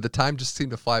guess, did the time just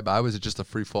seem to fly by? Was it just a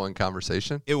free-flowing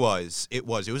conversation? It was. It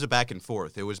was a back and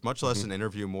forth. It was much less an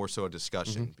interview, more so a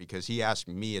discussion, because he asked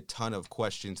me a ton of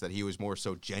questions that he was more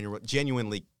so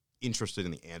genuinely interested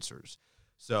in the answers.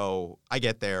 So I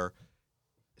get there.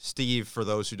 Steve, for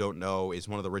those who don't know, is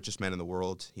one of the richest men in the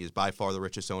world. He is by far the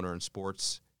richest owner in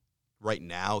sports. Right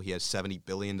now, he has $70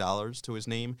 billion to his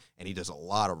name, and he does a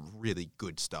lot of really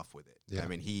good stuff with it. Yeah. I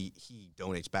mean, he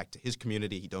donates back to his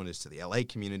community. He donates to the L.A.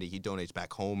 community. He donates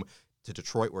back home to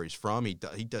Detroit, where he's from. He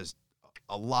does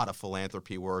a lot of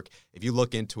philanthropy work. If you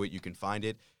look into it, you can find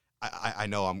it. I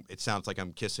know it sounds like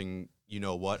I'm kissing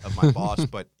you-know-what of my boss,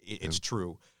 but it's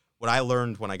true. What I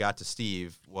learned when I got to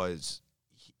Steve was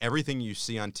everything you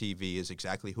see on TV is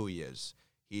exactly who he is.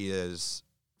 He is,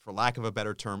 for lack of a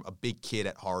better term, a big kid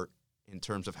at heart. In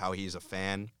terms of how he's a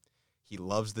fan. He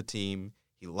loves the team.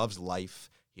 He loves life.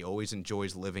 He always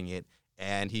enjoys living it.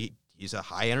 And he's a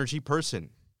high-energy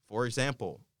person. For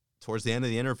example, towards the end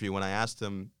of the interview, when I asked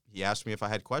him, he asked me if I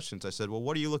had questions. I said, well,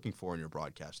 what are you looking for in your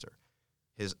broadcaster?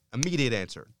 His immediate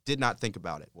answer, did not think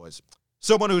about it, was,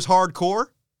 someone who's hardcore.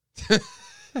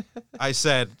 I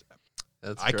said,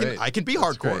 I can be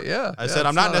hardcore. Great. Yeah. I said,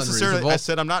 I'm not necessarily, unreasonable. I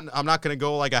said, I'm not going to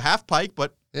go like a half pike,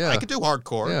 but I could do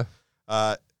hardcore.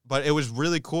 Yeah. But it was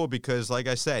really cool because, like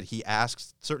I said, he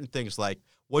asked certain things like,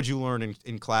 what'd you learn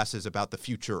in classes about the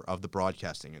future of the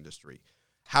broadcasting industry?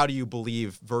 How do you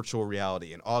believe virtual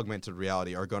reality and augmented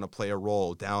reality are going to play a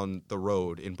role down the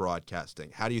road in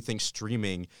broadcasting? How do you think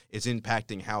streaming is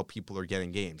impacting how people are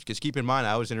getting games? Because keep in mind,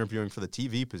 I was interviewing for the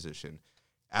TV position,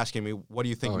 asking me, what do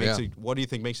you think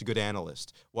makes a good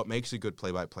analyst? What makes a good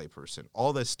play-by-play person?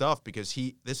 All this stuff, because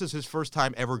this is his first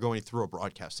time ever going through a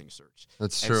broadcasting search.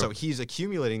 That's true. And so he's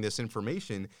accumulating this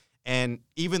information, And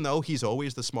even though he's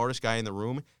always the smartest guy in the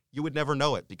room, you would never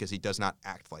know it because he does not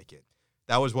act like it.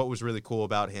 That was what was really cool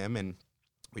about him. And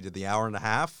we did the hour and a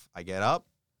half. I get up.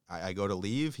 I go to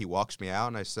leave. He walks me out,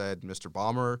 and I said, Mr.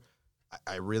 Ballmer,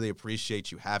 I really appreciate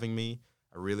you having me.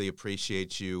 I really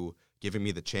appreciate you giving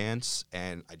me the chance.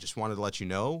 And I just wanted to let you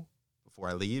know before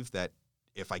I leave that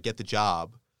if I get the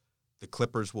job, the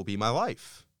Clippers will be my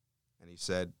life. And he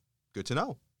said, good to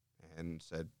know. And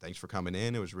said, thanks for coming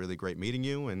in. It was really great meeting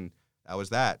you. And that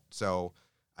was that. So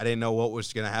I didn't know what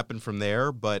was going to happen from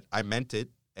there, but I meant it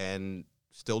and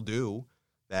still do,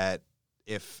 that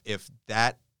if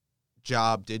that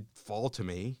job did fall to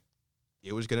me,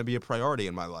 it was going to be a priority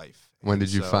in my life. When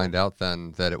did you find out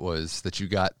then that it was that you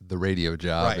got the radio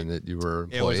job and that you were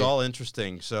employed? It was all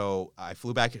interesting. So I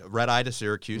flew back red-eye to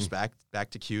Syracuse, back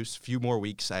to Cuse. A few more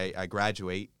weeks, I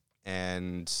graduate.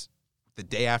 And the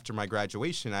day after my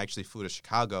graduation, I actually flew to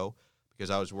Chicago because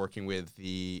I was working with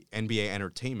the NBA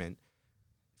Entertainment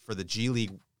for the G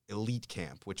League Elite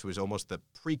Camp, which was almost the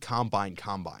pre-combine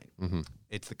combine. Mm-hmm.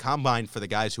 It's the combine for the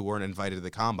guys who weren't invited to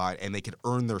the combine, and they could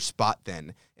earn their spot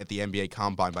then at the NBA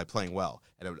combine by playing well,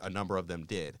 and a number of them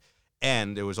did.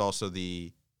 And it was also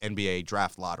the NBA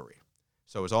draft lottery.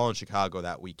 So it was all in Chicago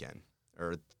that weekend,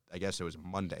 or I guess it was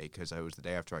Monday because it was the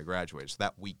day after I graduated, so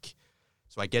that week.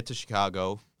 So I get to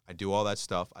Chicago, I do all that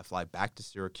stuff, I fly back to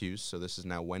Syracuse, so this is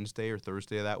now Wednesday or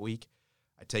Thursday of that week.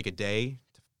 I take a day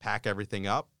to pack everything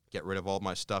up, get rid of all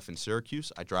my stuff in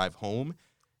Syracuse. I drive home,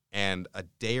 and a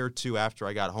day or two after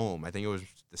I got home, I think it was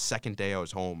the second day I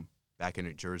was home back in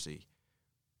New Jersey,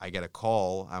 I get a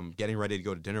call. I'm getting ready to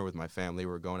go to dinner with my family.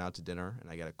 We're going out to dinner, and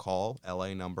I get a call,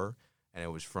 LA number, and it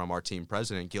was from our team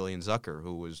president, Gillian Zucker,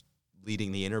 who was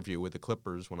leading the interview with the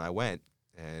Clippers when I went.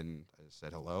 And I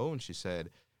said, hello, and she said,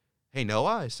 hey,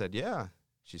 Noah? I said, yeah.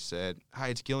 She said, hi,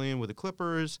 it's Gillian with the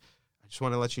Clippers. I just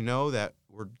want to let you know that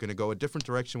we're going to go a different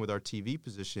direction with our TV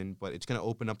position, but it's going to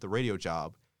open up the radio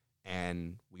job,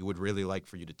 and we would really like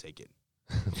for you to take it.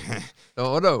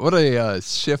 What a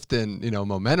shift in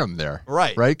momentum there,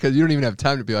 right? Because you don't even have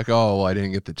time to be like, oh, well, I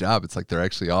didn't get the job. It's like they're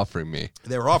actually offering me.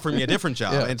 They were offering me a different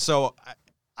job, yeah. And so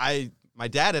my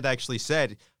dad had actually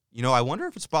said, I wonder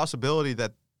if it's a possibility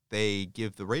that they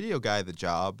give the radio guy the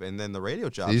job, and then the radio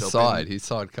job. He saw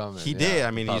it coming. He did.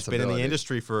 I mean, he's been in the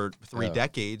industry for 3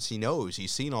 decades. He knows.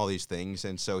 He's seen all these things,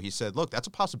 and so he said, "Look, that's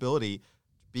a possibility.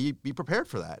 Be prepared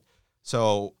for that."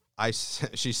 So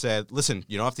she said, "Listen,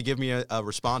 you don't have to give me a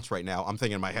response right now." I'm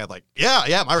thinking in my head like,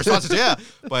 "Yeah, my response is yeah,"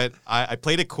 but I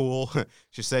played it cool.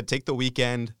 She said, "Take the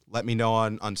weekend. Let me know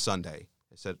on Sunday."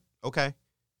 I said, "Okay."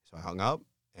 So I hung up,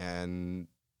 and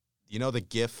the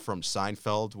gif from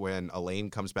Seinfeld when Elaine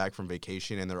comes back from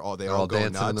vacation and they're all going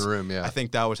dancing nuts in the room. Yeah, I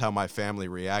think that was how my family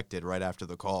reacted right after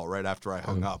the call, right after I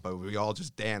hung up. We all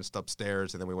just danced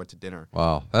upstairs and then we went to dinner.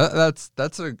 Wow,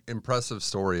 that's an impressive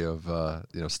story of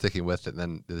sticking with it. And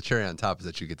then the cherry on top is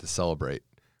that you get to celebrate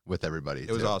with everybody.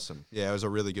 It was awesome. Yeah, it was a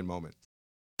really good moment.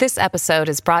 This episode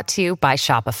is brought to you by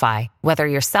Shopify. Whether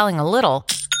you're selling a little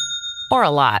or a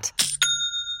lot,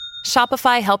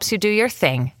 Shopify helps you do your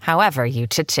thing, however you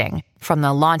cha-ching. From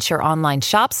the launch your online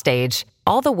shop stage,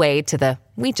 all the way to the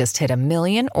we just hit 1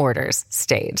 million orders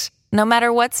stage. No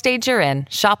matter what stage you're in,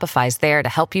 Shopify's there to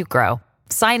help you grow.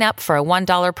 Sign up for a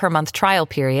 $1 per month trial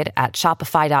period at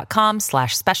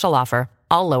shopify.com/special offer,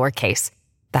 all lowercase.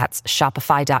 That's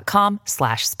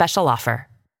shopify.com/special offer.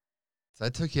 So I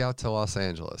took you out to Los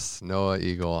Angeles, Noah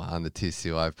Eagle on the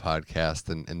TC Live podcast,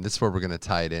 and this is where we're going to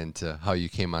tie it into how you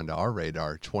came onto our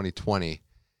radar. 2020,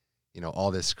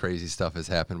 all this crazy stuff has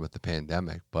happened with the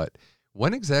pandemic, but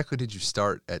when exactly did you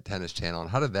start at Tennis Channel, and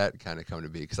how did that kind of come to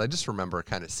be? Because I just remember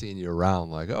kind of seeing you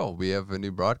around like, oh, we have a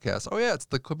new broadcast. Oh, yeah, it's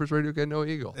the Clippers radio guy, Noah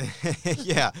Eagle.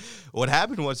 Yeah. What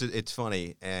happened was it's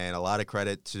funny, and a lot of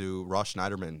credit to Ross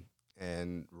Schneiderman.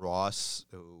 And Ross,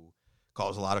 who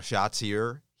calls a lot of shots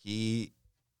here, he,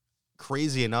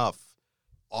 crazy enough,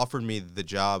 offered me the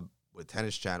job with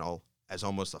Tennis Channel as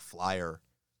almost a flyer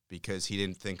because he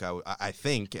didn't think I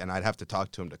think, and I'd have to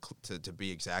talk to him to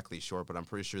be exactly sure, but I'm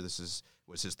pretty sure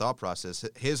was his thought process.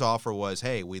 His offer was,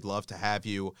 hey, we'd love to have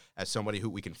you as somebody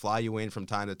who we can fly you in from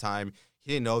time to time.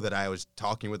 He didn't know that I was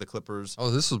talking with the Clippers.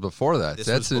 Oh, this was before that.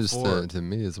 That's news to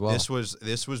me as well. This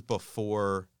was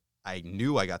before I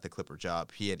knew I got the Clipper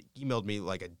job. He had emailed me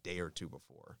like a day or two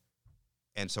before.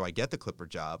 And so I get the Clipper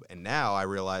job, and now I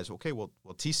realize, okay, well,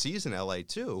 TC's in LA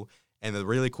too. And the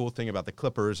really cool thing about the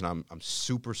Clippers, and I'm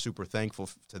super, super thankful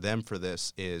to them for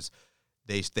this, is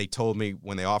they told me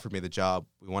when they offered me the job,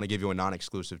 we want to give you a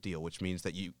non-exclusive deal, which means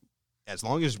that you, as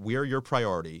long as we're your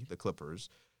priority, the Clippers,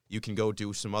 you can go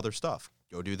do some other stuff,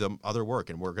 go do the other work,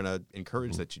 and we're going to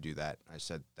encourage that you do that. I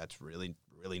said, that's really,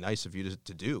 really nice of you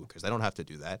to do, because I don't have to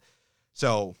do that.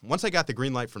 So once I got the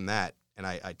green light from that, and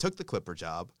I took the Clipper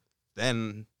job,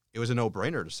 then it was a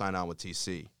no-brainer to sign on with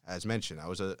TC. As mentioned, I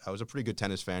was a pretty good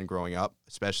tennis fan growing up,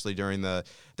 especially during the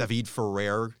David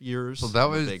Ferrer years. So that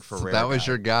was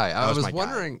your guy. I was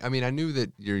wondering. Guy. I mean, I knew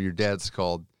that your dad's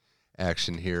called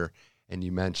Action here, and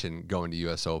you mentioned going to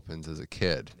U.S. Opens as a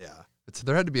kid. Yeah. So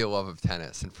there had to be a love of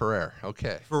tennis and Ferrer.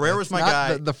 Okay. Ferrer was my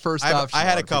guy. The first option. I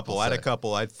had a couple. I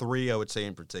had 3, I would say,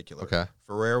 in particular. Okay.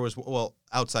 Ferrer was,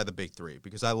 outside the big 3,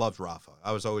 because I loved Rafa.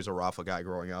 I was always a Rafa guy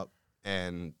growing up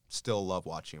and still love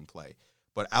watching him play.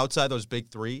 But outside those big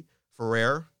 3,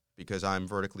 Ferrer, because I'm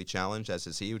vertically challenged, as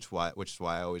is he, which is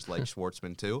why I always like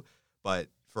Schwartzman too. But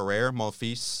Ferrer,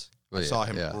 Monfils, I saw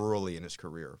him early in his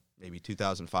career, maybe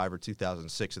 2005 or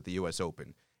 2006 at the U.S.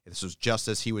 Open. This was just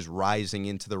as he was rising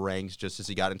into the ranks, just as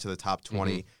he got into the top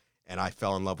 20, and I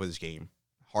fell in love with his game.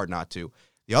 Hard not to.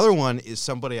 The other one is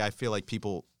somebody I feel like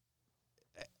people,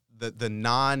 the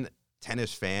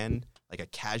non-tennis fan, like a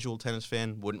casual tennis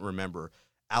fan, wouldn't remember.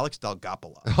 Alex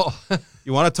Delgapala. Oh.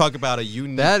 You want to talk about a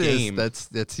unique game. That's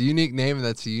a unique name, and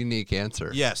that's a unique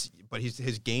answer. Yes, but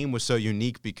his game was so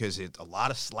unique because it's a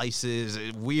lot of slices,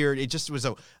 weird. It just was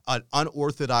an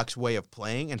unorthodox way of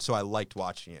playing, and so I liked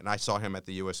watching it. And I saw him at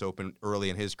the U.S. Open early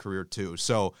in his career too.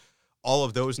 So all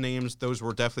of those names, those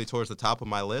were definitely towards the top of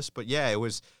my list. But yeah, it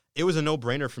was a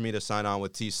no-brainer for me to sign on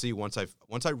with TC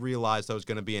once I realized I was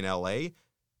going to be in L.A.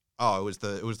 Oh, it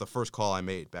was the first call I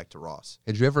made back to Ross.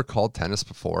 Had you ever called tennis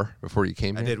before you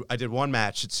came here? I did one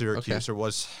match at Syracuse.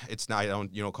 Okay.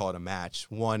 You don't call it a match.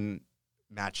 One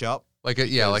matchup. Like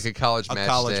a college match. A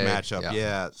college matchup,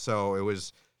 yeah. So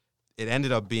it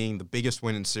ended up being the biggest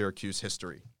win in Syracuse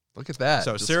history. Look at that.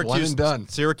 So just Syracuse one and done.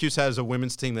 Syracuse has a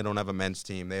women's team. They don't have a men's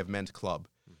team. They have men's club.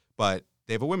 But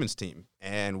they have a women's team.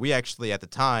 And we actually at the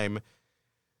time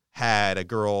had a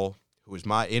girl who was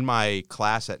in my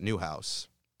class at Newhouse,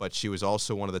 but she was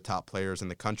also one of the top players in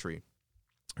the country.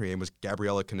 Her name was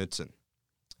Gabriela Knudsen.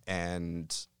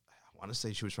 And I want to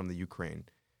say she was from the Ukraine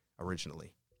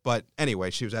originally. But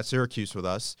anyway, she was at Syracuse with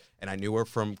us, and I knew her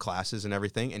from classes and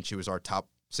everything, and she was our top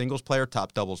singles player,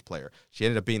 top doubles player. She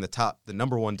ended up being the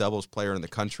number 1 doubles player in the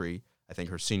country, I think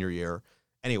her senior year.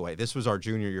 Anyway, this was our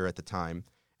junior year at the time,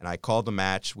 and I called the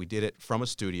match. We did it from a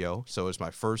studio, so it was my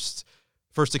first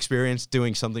experience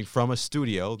doing something from a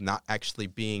studio, not actually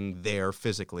being there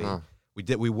physically.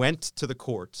 We went to the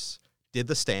courts, did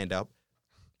the stand-up,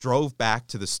 drove back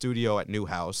to the studio at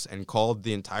Newhouse, and called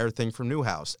the entire thing from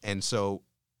Newhouse. And so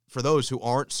for those who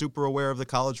aren't super aware of the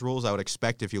college rules, I would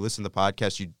expect if you listen to the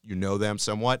podcast, you know them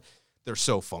somewhat. They're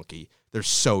so funky. They're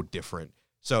so different.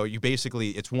 So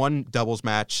it's one doubles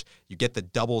match. You get the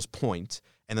doubles point,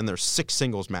 and then there's 6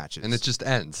 singles matches. And it just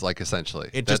ends, essentially.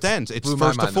 It just ends. It's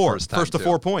first to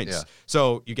 4 points. Yeah.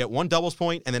 So you get 1 doubles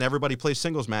point, and then everybody plays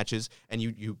singles matches, and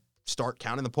you start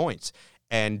counting the points.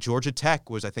 And Georgia Tech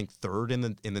was, I think,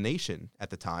 3rd in the nation at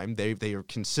the time. They are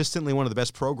consistently one of the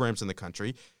best programs in the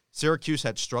country. Syracuse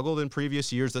had struggled in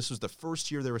previous years. This was the first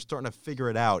year they were starting to figure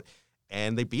it out,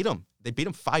 and they beat them. They beat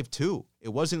them 5-2. It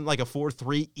wasn't like a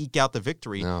 4-3 eke out the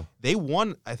victory. No. They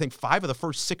won, I think, 5 of the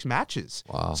first 6 matches.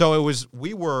 Wow. So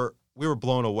we were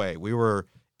blown away.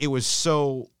 It was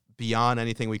so beyond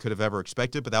anything we could have ever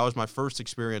expected, but that was my first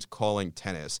experience calling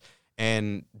tennis.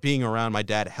 And being around my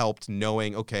dad helped,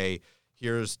 knowing, okay,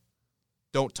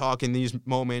 don't talk in these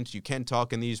moments. You can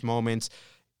talk in these moments.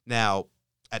 Now,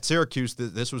 at Syracuse,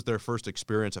 this was their first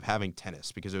experience of having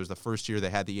tennis because it was the first year they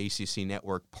had the ACC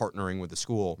network partnering with the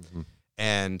school. Mm-hmm.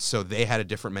 And so they had a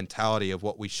different mentality of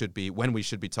when we should be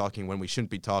talking, when we shouldn't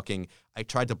be talking. I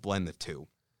tried to blend the two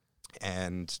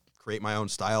and create my own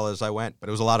style as I went, but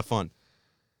it was a lot of fun.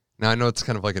 Now, I know it's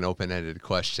kind of like an open-ended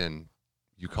question.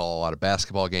 You call a lot of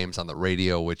basketball games on the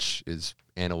radio, which is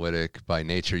analytic by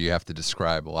nature. You have to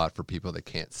describe a lot for people that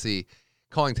can't see.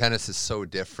 Calling tennis is so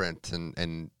different,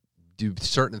 and do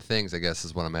certain things, I guess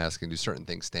is what I'm asking, do certain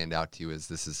things stand out to you as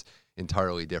this is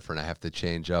entirely different? I have to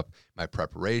change up my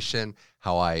preparation,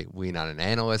 how I lean on an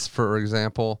analyst, for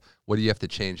example. What do you have to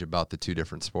change about the 2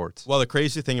 different sports? Well, the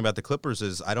crazy thing about the Clippers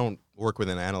is I don't work with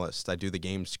an analyst. I do the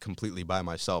games completely by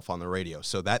myself on the radio.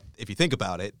 So that, if you think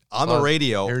about it, the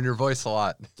radio, hearing your voice a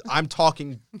lot. I'm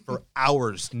talking for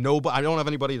hours. I don't have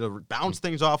anybody to bounce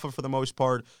things off of for the most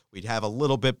part. We'd have a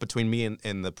little bit between me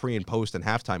and the pre and post and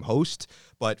halftime host,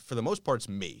 but for the most part, it's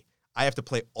me. I have to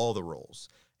play all the roles.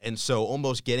 And so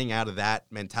almost getting out of that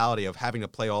mentality of having to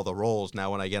play all the roles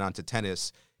now when I get onto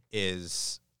tennis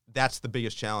that's the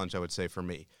biggest challenge, I would say, for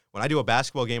me. When I do a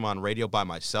basketball game on radio by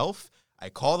myself, I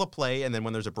call the play, and then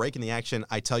when there's a break in the action,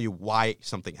 I tell you why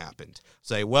something happened.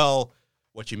 Say, well,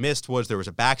 What you missed was there was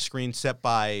a back screen set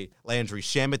by Landry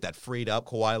Shamet that freed up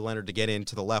Kawhi Leonard to get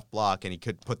into the left block, and he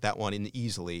could put that one in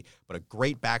easily. But a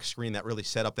great back screen that really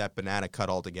set up that banana cut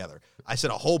altogether. I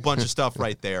said a whole bunch of stuff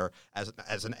right there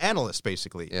as an analyst,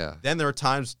 basically. Yeah. Then there are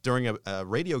times during a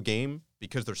radio game,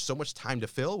 because there's so much time to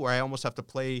fill, where I almost have to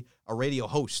play a radio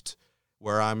host,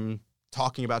 where I'm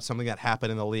talking about something that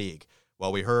happened in the league.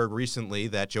 Well, we heard recently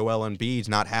that Joel Embiid's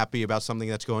not happy about something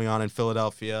that's going on in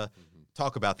Philadelphia.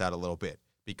 Talk about that a little bit,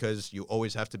 because you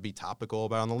always have to be topical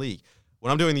about on the league. When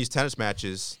I'm doing these tennis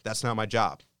matches, that's not my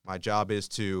job. My job is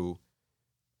to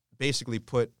basically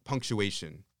put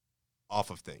punctuation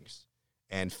off of things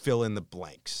and fill in the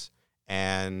blanks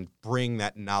and bring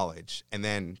that knowledge and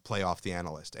then play off the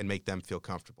analyst and make them feel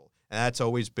comfortable. And that's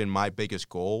always been my biggest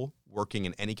goal, working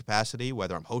in any capacity,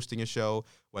 whether I'm hosting a show,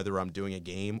 whether I'm doing a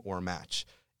game or a match,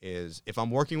 is if I'm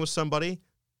working with somebody,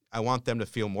 I want them to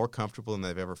feel more comfortable than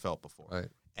they've ever felt before. Right.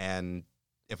 And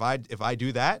if I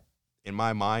do that, in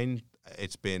my mind,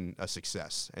 it's been a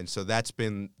success. And so that's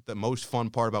been the most fun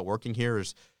part about working here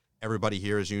is everybody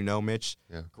here, as you know, Mitch,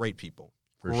 great people.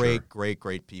 For great, sure.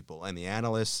 great people. And the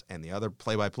analysts and the other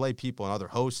play-by-play people and other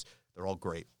hosts, they're all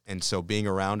great. And so being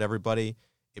around everybody,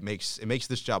 it makes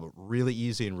this job really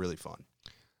easy and really fun.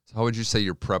 So how would you say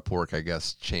your prep work, I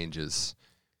guess, changes?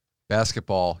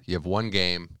 Basketball, you have one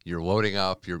game, you're loading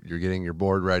up, you're getting your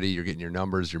board ready, you're getting your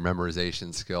numbers, your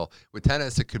memorization skill. With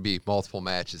tennis, it could be multiple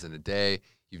matches in a day.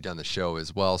 You've done the show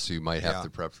as well, so you might have to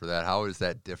prep for that. How does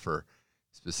that differ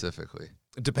specifically?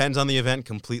 It depends on the event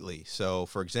completely. So,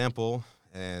 for example,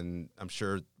 and I'm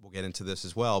sure we'll get into this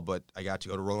as well, but I got to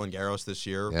go to Roland Garros this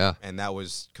year, and that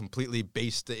was completely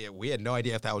based. We had no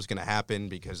idea if that was going to happen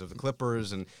because of the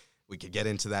Clippers, and we could get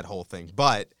into that whole thing.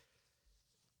 But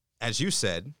as you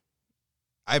said,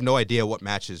 I have no idea what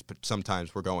matches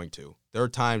sometimes we're going to. There are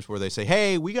times where they say,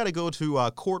 hey, we got to go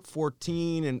to court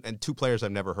 14 and two players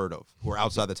I've never heard of who are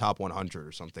outside the top 100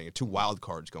 or something, two wild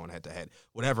cards going head-to-head,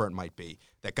 whatever it might be,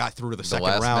 that got through to the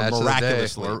second round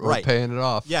miraculously. We're paying it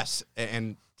off. Yes,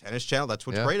 and Tennis Channel, that's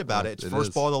what's great about it. It's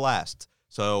first ball to last.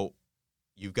 So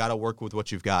you've got to work with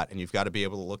what you've got, and you've got to be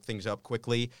able to look things up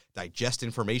quickly, digest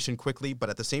information quickly, but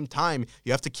at the same time,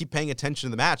 you have to keep paying attention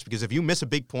to the match, because if you miss a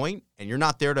big point and you're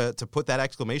not there to put that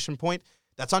exclamation point,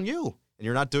 that's on you, and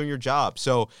you're not doing your job.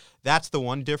 So that's the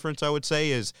one difference I would say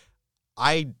is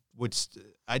I'd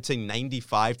say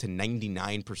 95 to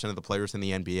 99% of the players in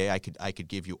the NBA, I could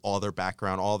give you all their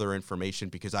background, all their information,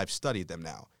 because I've studied them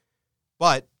now.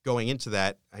 But going into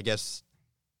that, I guess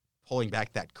pulling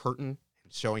back that curtain,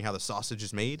 showing how the sausage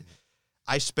is made,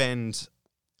 I spend,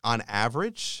 on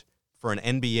average, for an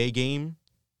NBA game,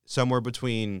 somewhere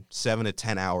between 7 to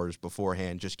 10 hours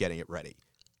beforehand just getting it ready.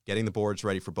 Getting the boards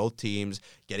ready for both teams,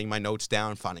 getting my notes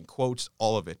down, finding quotes,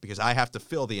 all of it, because I have to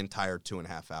fill the entire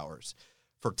 2.5 hours.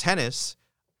 For tennis,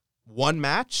 one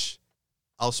match,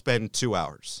 I'll spend 2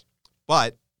 hours.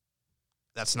 But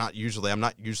I'm not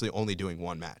usually only doing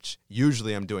one match.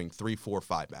 Usually I'm doing 3, 4,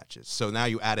 5 matches. So now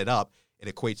you add it up,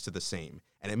 it equates to the same.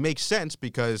 And it makes sense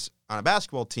because on a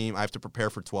basketball team, I have to prepare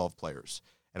for 12 players.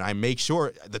 And I make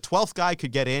sure the 12th guy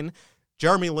could get in.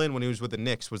 Jeremy Lin, when he was with the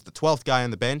Knicks, was the 12th guy on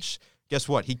the bench. Guess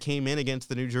what? He came in against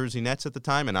the New Jersey Nets at the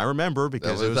time, and I remember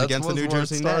because it was against the New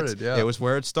Jersey Nets. Yeah. It was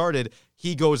where it started.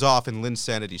 He goes off, and Lin's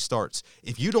sanity starts.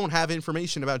 If you don't have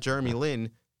information about Jeremy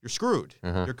Lin, you're screwed.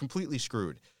 You're completely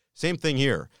screwed. Same thing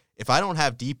here. If I don't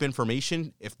have deep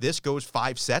information, if this goes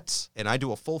 5 sets, and I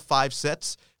do a full 5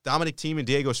 sets, Dominic Thiem and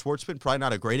Diego Schwartzman, probably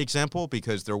not a great example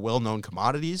because they're well-known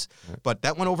commodities, but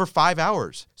that went over 5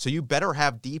 hours. So you better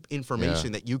have deep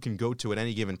information that you can go to at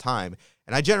any given time.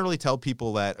 And I generally tell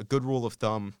people that a good rule of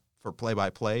thumb for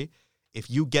play-by-play, if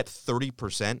you get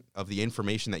 30% of the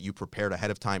information that you prepared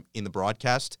ahead of time in the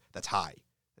broadcast, that's high.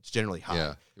 That's generally high.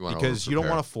 Yeah, because you don't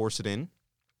want to force it in.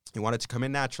 You want it to come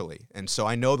in naturally. And so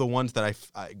I know the ones that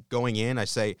going in, I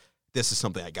say, this is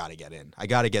something I got to get in. I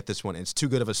got to get this one in. It's too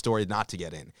good of a story not to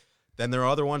get in. Then there are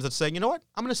other ones that say, you know what?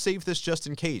 I'm going to save this just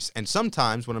in case. And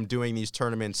sometimes when I'm doing these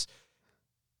tournaments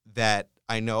that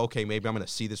I know, okay, maybe I'm going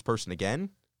to see this person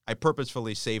again, I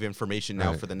purposefully save information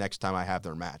now for the next time I have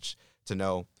their match to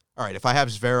know, all right, if I have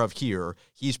Zverev here,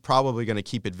 he's probably going to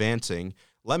keep advancing.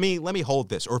 Let me hold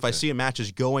this. Or if I see a match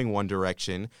is going one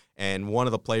direction and one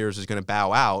of the players is going to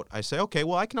bow out, I say, okay,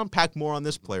 well, I can unpack more on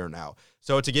this player now.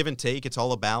 So it's a give and take. It's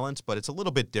all a balance, but it's a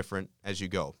little bit different as you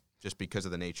go just because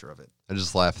of the nature of it. I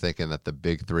just laugh thinking that the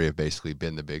big three have basically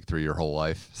been the big three your whole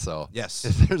life. So yes,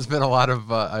 there's been a lot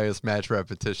of, I guess, match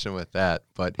repetition with that.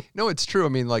 But, no, it's true. I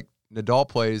mean, like, Nadal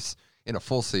plays in a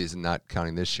full season, not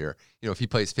counting this year. You know, if he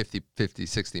plays 50,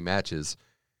 60 matches,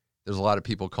 there's a lot of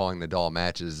people calling Nadal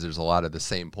matches. There's a lot of the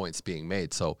same points being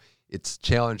made. So it's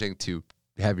challenging to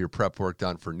have your prep work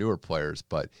done for newer players,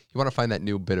 but you want to find that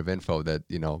new bit of info that,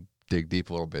 dig deep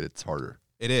a little bit, it's harder.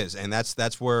 It is, and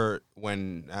that's where,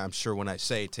 when I'm sure when I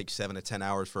say it takes 7 to 10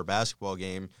 hours for a basketball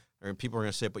game, people are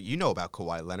going to say, but you know about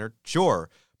Kawhi Leonard. Sure,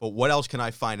 but what else can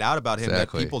I find out about him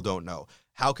that people don't know?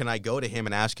 How can I go to him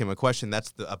and ask him a question?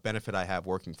 That's a benefit I have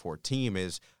working for a team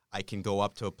is I can go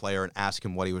up to a player and ask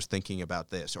him what he was thinking about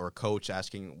this, or a coach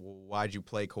asking, why'd you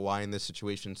play Kawhi in this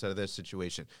situation instead of this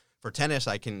situation? For tennis,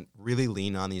 I can really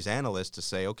lean on these analysts to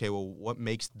say, okay, well, what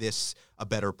makes this a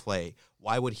better play?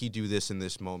 Why would he do this in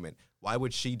this moment? Why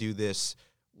would she do this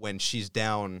when she's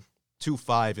down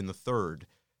 2-5 in the third?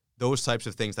 Those types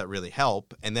of things that really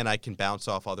help. And then I can bounce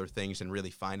off other things and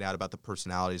really find out about the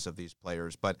personalities of these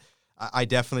players. But I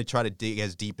definitely try to dig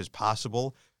as deep as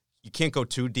possible. You can't go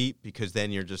too deep because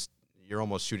then you're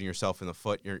almost shooting yourself in the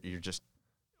foot.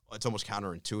 It's almost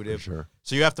counterintuitive. Sure.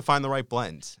 So you have to find the right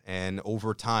blend. And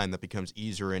over time, that becomes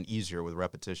easier and easier with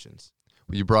repetitions.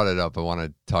 Well, you brought it up. I want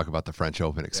to talk about the French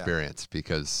Open experience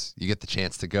because you get the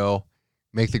chance to go,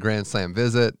 make the Grand Slam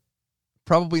visit.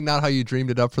 Probably not how you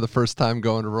dreamed it up for the first time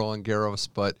going to Roland Garros,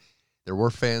 but there were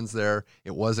fans there.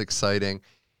 It was exciting.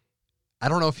 I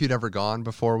don't know if you'd ever gone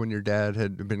before when your dad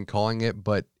had been calling it,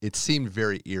 but it seemed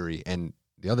very eerie. And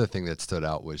the other thing that stood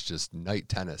out was just night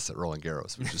tennis at Roland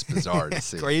Garros, which is bizarre to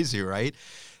see. Crazy, right?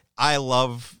 I've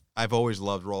always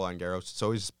loved Roland Garros. It's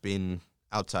always been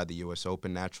outside the U.S.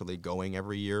 Open, naturally going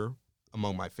every year,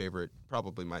 among my favorite,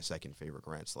 probably my second favorite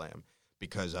Grand Slam,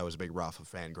 because I was a big Rafa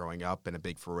fan growing up and a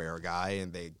big Ferrer guy,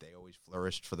 and they always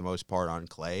flourished for the most part on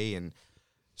clay. And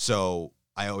so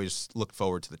I always looked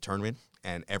forward to the tournament,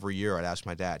 and every year I'd ask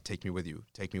my dad, take me with you.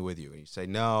 And he'd say,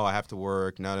 no, I have to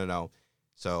work, no.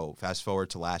 So fast forward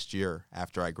to last year,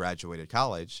 after I graduated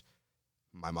college,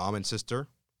 my mom and sister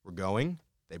were going.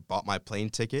 They bought my plane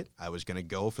ticket. I was going to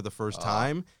go for the first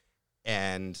time.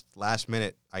 And last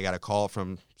minute, I got a call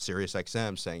from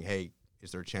SiriusXM saying, hey,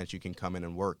 is there a chance you can come in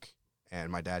and work?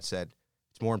 And my dad said,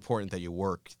 it's more important that you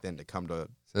work than to come to.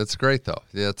 That's great, though.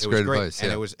 Yeah, that's great advice.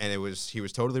 And he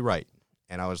was totally right.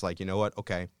 And I was like, you know what?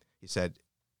 Okay. He said,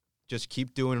 just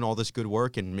keep doing all this good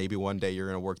work, and maybe one day you're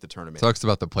going to work the tournament. Talks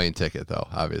about the plane ticket, though,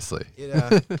 obviously.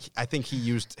 I think he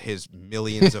used his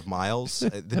millions of miles.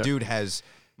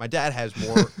 My dad has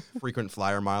more frequent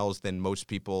flyer miles than most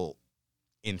people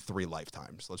in 3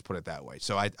 lifetimes. Let's put it that way.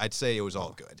 So I'd say it was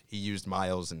all good. He used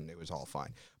miles, and it was all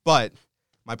fine. But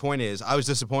my point is, I was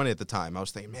disappointed at the time. I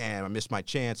was thinking, man, I missed my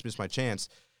chance.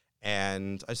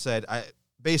 And I said,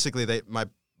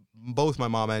 both my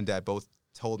mom and dad both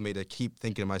told me to keep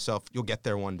thinking to myself, you'll get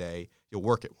there one day, you'll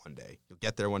work it one day. You'll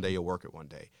get there one day, you'll work it one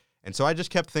day. And so I just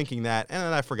kept thinking that, and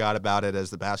then I forgot about it as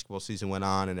the basketball season went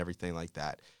on and everything like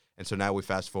that. And so now we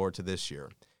fast forward to this year.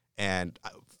 And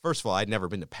first of all, I'd never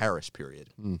been to Paris,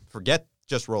 period. Forget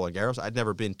just Roland Garros. I'd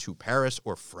never been to Paris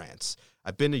or France.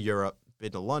 I've been to Europe,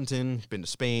 been to London, been to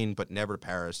Spain, but never to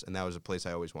Paris, and that was a place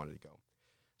I always wanted to go.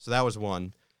 So that was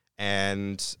one.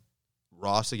 And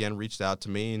Ross, again, reached out to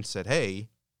me and said, hey,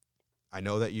 I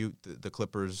know that the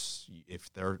Clippers,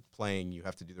 if they're playing, you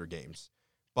have to do their games.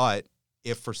 But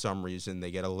if for some reason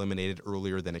they get eliminated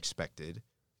earlier than expected,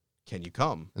 can you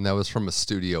come? And that was from a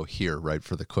studio here, right,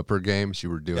 for the Clipper games? You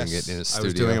were doing it in a studio? I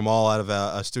was doing them all out of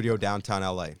a studio downtown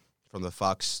L.A., from the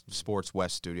Fox Sports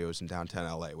West studios in downtown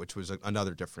L.A., which was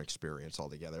another different experience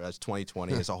altogether, as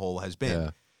 2020 as a whole has been. Yeah.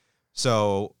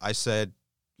 So I said,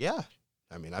 yeah.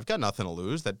 I mean, I've got nothing to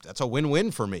lose. That's a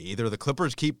win-win for me. Either the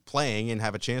Clippers keep playing and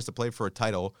have a chance to play for a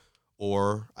title,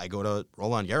 or I go to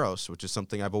Roland Garros, which is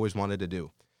something I've always wanted to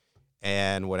do.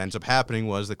 And what ends up happening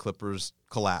was the Clippers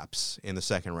collapse in the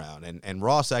second round. And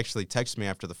Ross actually texted me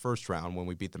after the first round when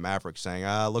we beat the Mavericks saying,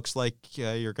 looks like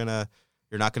you're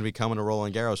not gonna be coming to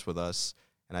Roland Garros with us.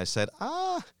 And I said,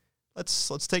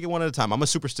 let's take it one at a time. I'm a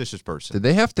superstitious person. Did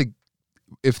they have to?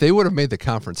 If they would have made the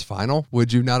conference final,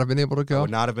 would you not have been able to go? I would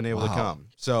not have been able to come.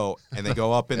 So, and they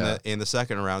go up in the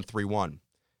second round 3-1.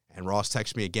 And Ross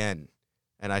texted me again.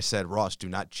 And I said, Ross, do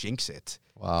not jinx it.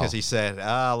 Wow. Because he said,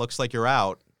 looks like you're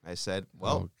out. I said,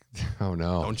 well, oh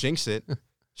no, don't jinx it.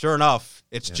 Sure enough,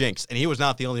 it's jinxed. And he was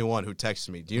not the only one who texted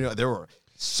me. Do you know, there were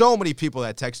so many people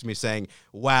that texted me saying,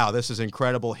 wow, this is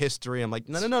incredible history. I'm like,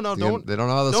 no, don't. They don't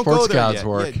know how the sports gods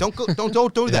work. Yeah,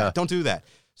 don't do that. Don't do that.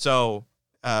 So,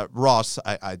 Ross,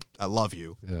 I love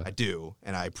you. Yeah. I do.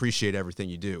 And I appreciate everything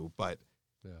you do. But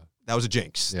that was a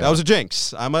jinx. Yeah. That was a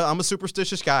jinx. I'm a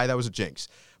superstitious guy. That was a jinx.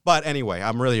 But anyway,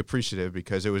 I'm really appreciative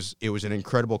because it was an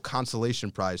incredible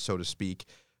consolation prize, so to speak,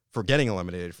 for getting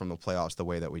eliminated from the playoffs the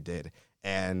way that we did.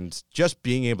 And just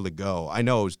being able to go, I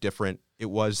know it was different. It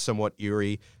was somewhat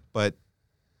eerie, but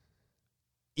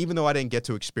even though I didn't get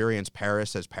to experience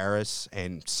Paris as Paris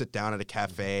and sit down at a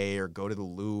cafe or go to the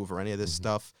Louvre or any of this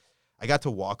stuff, I got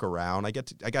to walk around. I got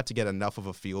to get enough of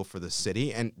a feel for the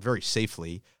city, and very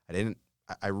safely.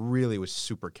 I really was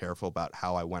super careful about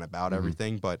how I went about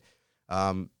everything, but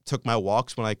took my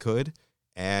walks when I could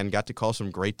and got to call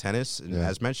some great tennis, and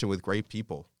as mentioned, with great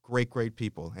people, great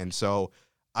people. And so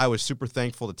I was super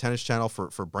thankful to Tennis Channel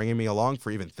for bringing me along, for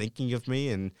even thinking of me,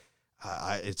 and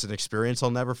it's an experience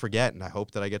I'll never forget, and I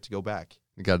hope that I get to go back.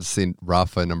 You got to see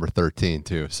Rafa number 13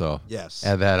 too, so yes,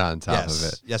 add that on top of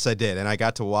it. Yes, I did, and I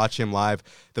got to watch him live.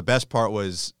 The best part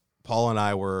was Paul and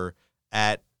I were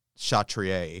at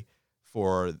Chatrier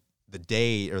for the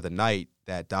day or the night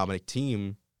that Dominic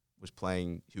Thiem was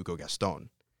playing Hugo Gaston,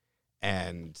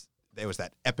 and there was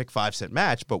that epic 5-set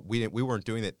match, but we weren't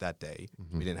doing it that day.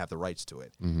 We didn't have the rights to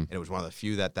it, and it was one of the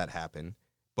few that happened.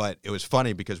 But it was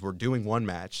funny because we're doing one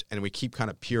match and we keep kind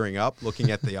of peering up,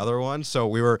 looking at the other one. So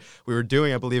we were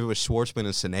doing, I believe it was Schwartzman and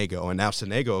Sonego, and now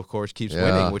Sonego, of course, keeps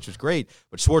winning, which was great.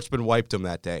 But Schwartzman wiped him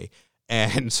that day,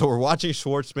 and so we're watching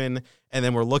Schwartzman, and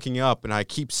then we're looking up, and I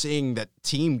keep seeing that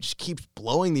Thiem just keeps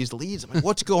blowing these leads. I'm like,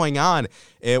 what's going on?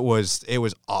 It was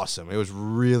awesome. It was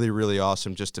really, really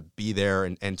awesome just to be there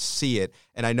and see it.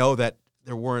 And I know that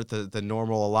there weren't the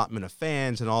normal allotment of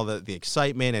fans and all the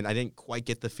excitement, and I didn't quite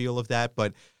get the feel of that,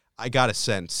 but I got a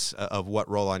sense of what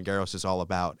Roland Garros is all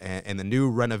about, and the new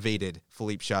renovated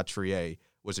Philippe Chatrier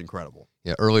was incredible.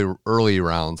 Yeah, early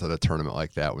rounds at a tournament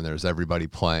like that when there's everybody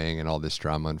playing and all this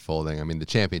drama unfolding. I mean, the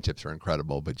championships are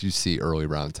incredible, but you see early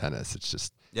round tennis, it's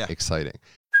just exciting.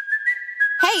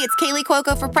 Hey, it's Kaylee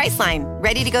Cuoco for Priceline.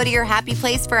 Ready to go to your happy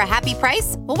place for a happy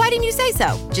price? Well, why didn't you say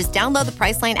so? Just download the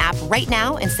Priceline app right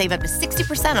now and save up to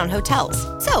 60% on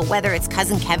hotels. So whether it's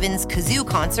Cousin Kevin's Kazoo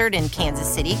Concert in Kansas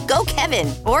City, go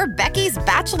Kevin, or Becky's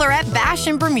Bachelorette Bash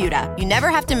in Bermuda, you never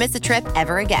have to miss a trip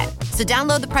ever again. So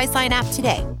download the Priceline app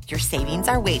today. Your savings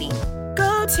are waiting.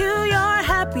 Go to your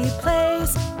happy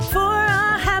place for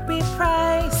a happy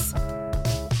price.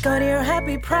 Go to your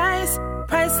happy price,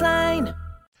 Priceline.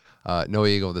 No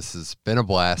Eagle, this has been a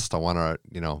blast. I want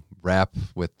to, wrap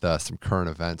with some current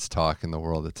events talk in the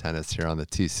world of tennis here on the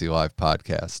TC Live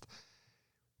podcast.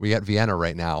 We got Vienna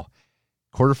right now.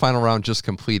 Quarterfinal round just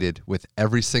completed with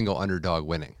every single underdog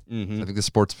winning. So I think the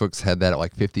sports books had that at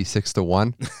like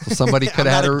 56-1. So somebody could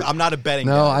have had I'm not a betting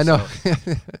No, guy, I know. So.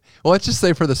 Well, let's just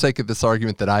say for the sake of this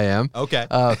argument that I am. Okay.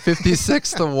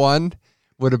 56-1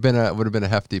 would have been a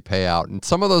hefty payout. And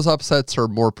some of those upsets are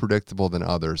more predictable than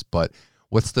others, but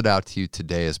what stood out to you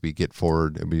today as we get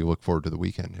forward and we look forward to the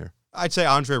weekend here? I'd say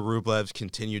Andre Rublev's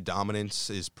continued dominance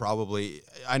is probably,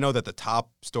 I know that the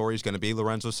top story is going to be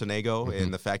Lorenzo Sonego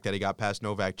and the fact that he got past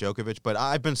Novak Djokovic, but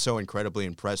I've been so incredibly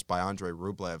impressed by Andre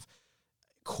Rublev.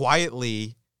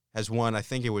 Quietly has won, I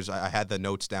think it was, I had the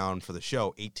notes down for the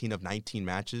show, 18 of 19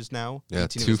 matches now. Yeah,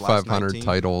 2 500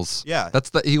 titles. Yeah.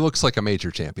 He looks like a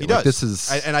major champion. He does. This is,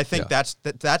 and I think that's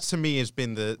to me has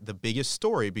been the biggest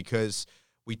story, because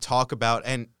we talk about,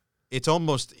 and it's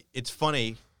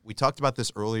funny, we talked about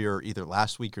this earlier, either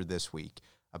last week or this week,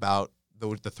 about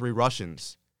the 3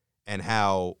 Russians and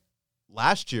how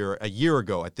last year, a year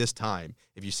ago at this time,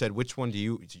 if you said which one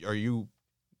are you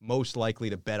most likely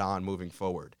to bet on moving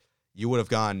forward, you would have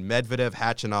gone Medvedev,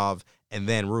 Khachanov, and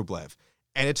then Rublev.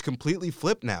 And it's completely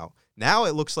flipped now. Now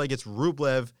it looks like it's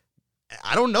Rublev.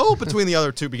 I don't know between the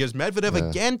other two, because Medvedev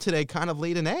again today kind of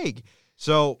laid an egg.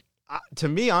 So to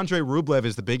me, Andre Rublev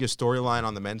is the biggest storyline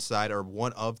on the men's side, or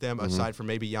one of them, aside from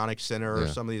maybe Jannik Sinner or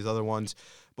some of these other ones.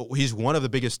 But he's one of the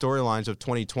biggest storylines of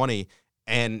 2020,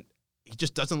 and he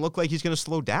just doesn't look like he's going to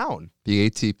slow down. The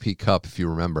ATP Cup, if you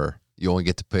remember, you only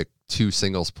get to pick 2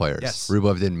 singles players. Yes.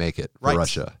 Rublev didn't make it for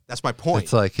Russia. That's my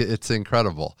point. It's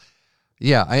incredible.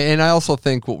 Yeah, and I also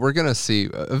think what we're going to see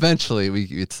eventually,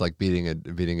 it's like beating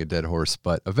a dead horse,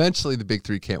 but eventually the big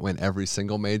 3 can't win every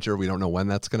single major. We don't know when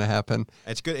that's going to happen.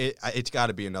 It's good. It's got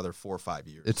to be another 4 or 5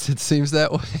 years. It seems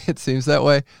that way. It seems that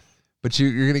way. But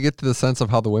you're going to get to the sense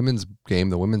of how the women's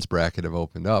bracket have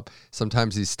opened up.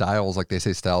 Sometimes these styles, like they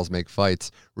say, styles make fights.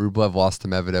 Rublev lost to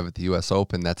Medvedev at the U.S.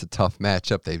 Open. That's a tough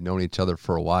matchup. They've known each other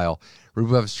for a while.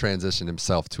 Rublev's transitioned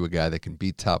himself to a guy that can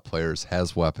beat top players,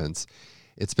 has weapons.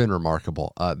 It's been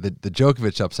remarkable. The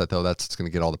Djokovic upset, though, that's what's going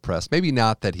to get all the press. Maybe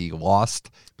not that he lost,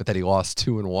 but that he lost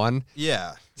 2-1.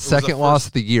 Yeah. Second loss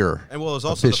of the year. And well, it was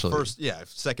also officially. the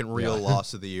first, second real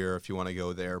loss of the year, if you want to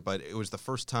go there. But it was the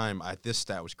first time, this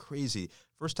stat was crazy,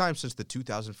 first time since the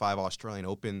 2005 Australian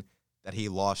Open that he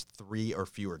lost 3 or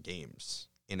fewer games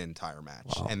in an entire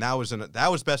match. Wow. And that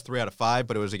was best 3 out of 5,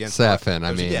 but it was against Safin.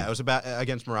 It was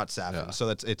against Marat Safin. Yeah. So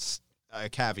it's a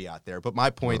caveat there. But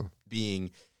my point being,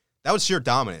 that was sheer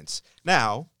dominance.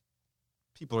 Now,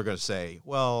 people are going to say,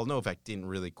 well, Novak didn't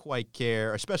really quite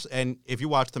care, especially, and if you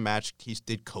watch the match, he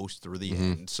did coast through the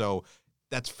end, so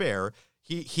that's fair.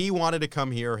 He wanted to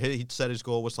come here. He said his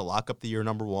goal was to lock up the year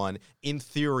number 1. In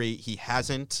theory, he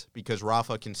hasn't, because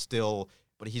Rafa can still,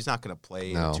 but he's not going to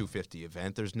play in a 250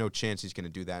 event. There's no chance he's going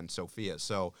to do that in Sofia.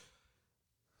 So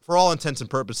for all intents and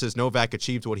purposes, Novak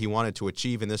achieved what he wanted to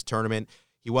achieve in this tournament.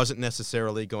 He wasn't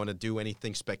necessarily going to do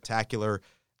anything spectacular.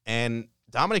 And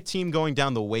Dominic Thiem going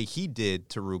down the way he did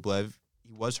to Rublev,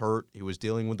 he was hurt. He was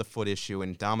dealing with the foot issue,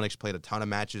 and Dominic's played a ton of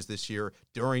matches this year.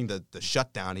 During the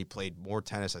shutdown, he played more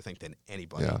tennis, I think, than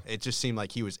anybody. Yeah. It just seemed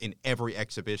like he was in every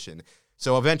exhibition.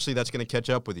 So eventually that's going to catch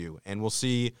up with you, and we'll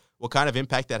see what kind of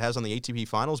impact that has on the ATP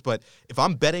Finals. But if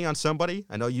I'm betting on somebody,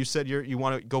 I know you said you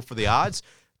want to go for the odds,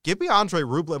 give me Andrei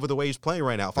Rublev with the way he's playing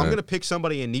right now. If I'm going to pick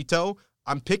somebody in Nito,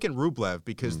 I'm picking Rublev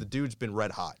because the dude's been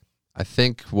red hot. I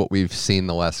think what we've seen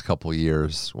the last couple of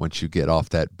years, once you get off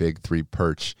that big 3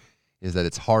 perch, is that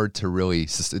it's hard to really,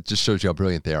 it just shows you how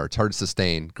brilliant they are. It's hard to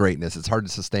sustain greatness. It's hard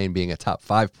to sustain being a top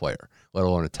 5 player, let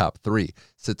alone a top 3.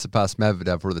 Tsitsipas,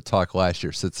 Medvedev were the talk last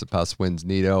year. Tsitsipas wins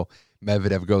Nito.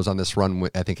 Medvedev goes on this run,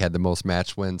 I think had the most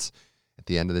match wins. At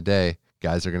the end of the day,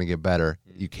 guys are going to get better.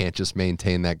 You can't just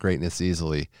maintain that greatness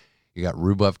easily. You got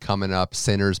Rublev coming up,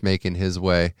 Sinner's making his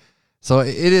way. So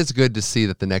it is good to see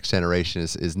that the next generation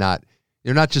is not,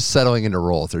 you're not just settling into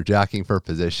roles. They're jockeying for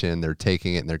position. They're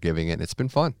taking it and they're giving it. And it's been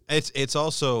fun. It's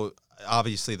also,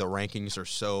 obviously, the rankings are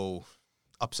so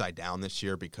upside down this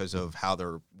year because of how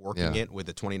they're working it with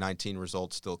the 2019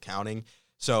 results still counting.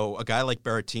 So a guy like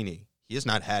Berrettini, he has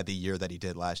not had the year that he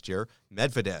did last year.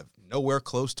 Medvedev, nowhere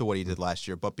close to what he did last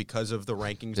year, but because of the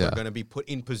rankings, they're going to be put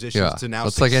in positions to now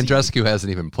succeed. It's like Andreescu hasn't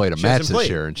even played a match this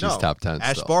year, and she's top 10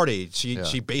 Ash Barty,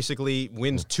 she basically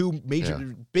wins 2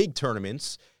 major big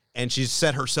tournaments, and she's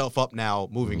set herself up now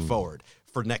moving forward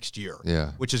for next year,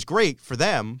 which is great for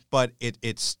them, but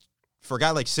it's for a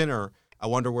guy like Sinner, I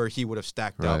wonder where he would have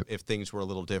stacked up if things were a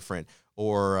little different.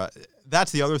 Or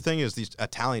that's the other thing is these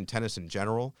Italian tennis in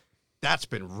general. That's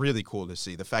been really cool to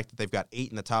see. The fact that they've got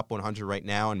 8 in the top 100 right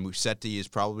now, and Musetti is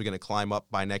probably going to climb up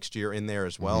by next year in there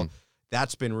as well.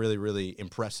 That's been really, really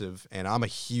impressive. And I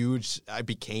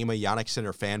became a Jannik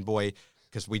Sinner fanboy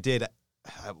because we did,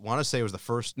 I want to say it was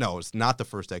it's not the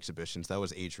first exhibitions. That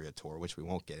was Adria Tour, which we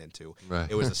won't get into. Right.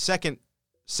 It was the second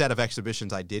set of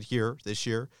exhibitions I did here this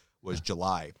year was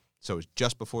July. So it was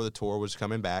just before the tour was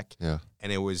coming back. Yeah.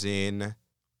 And it was in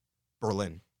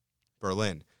Berlin.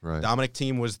 Right. Dominic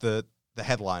Thiem was the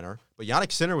headliner, but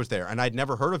Jannik Sinner was there, and I'd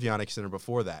never heard of Jannik Sinner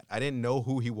before that. I didn't know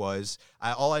who he was.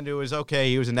 All I knew was, okay,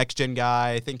 he was a next-gen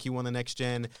guy. I think he won the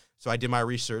next-gen. So I did my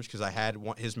research because I had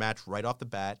his match right off the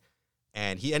bat,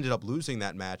 and he ended up losing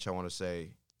that match, I want to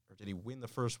say. Or did he win the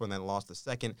first one, then lost the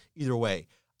second? Either way,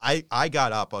 I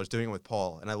got up. I was doing it with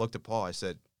Paul, and I looked at Paul. I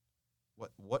said,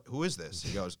 who is this?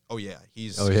 He goes,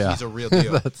 he's a real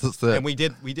deal. And we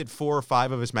did 4 or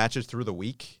 5 of his matches through the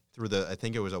week. I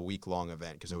think it was a week-long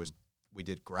event because we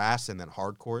did grass and then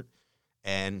hard court,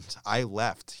 and I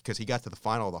left because he got to the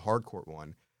final of the hard court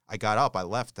one. I got up, I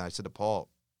left, and I said to Paul,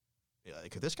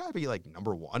 could this guy be like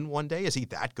number 1 one day? Is he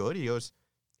that good? He goes,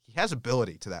 he has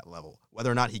ability to that level.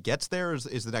 Whether or not he gets there is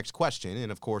the next question,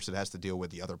 and of course it has to deal with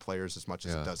the other players as much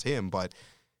as it does him, but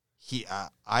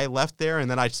I left there, and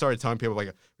then I started telling people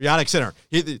like Jannik Sinner,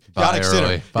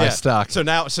 buy stock. So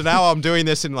now I'm doing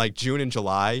this in like June and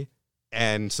July.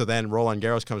 And so then Roland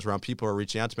Garros comes around. People are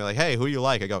reaching out to me like, hey, who you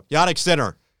like? I go, Jannik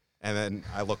Sinner. And then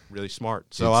I look really smart.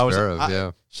 So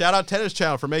shout out Tennis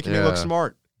Channel for making me look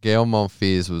smart. Gael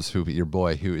Monfils was your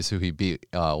boy, who he beat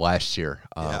last year.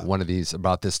 One of these,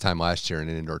 about this time last year in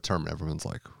an indoor tournament. Everyone's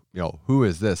like, who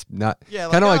is this? Kind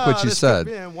of like what you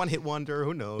said. One-hit wonder,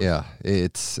 who knows? Yeah,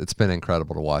 it's been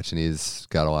incredible to watch, and he's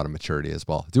got a lot of maturity as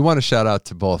well. I do want to shout out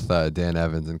to both Dan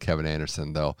Evans and Kevin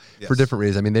Anderson, though, for different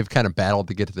reasons. I mean, they've kind of battled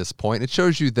to get to this point. It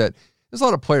shows you that there's a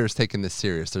lot of players taking this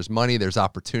serious. There's money, there's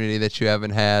opportunity that you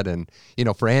haven't had, and,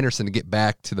 for Anderson to get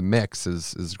back to the mix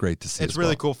is great to see. It's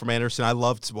really cool from Anderson. I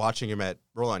loved watching him at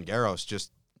Roland Garros,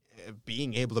 just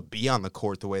being able to be on the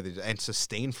court the way and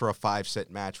sustain for a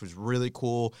 5-set match was really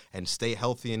cool, and stay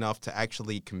healthy enough to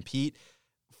actually compete.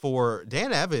 For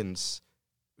Dan Evans,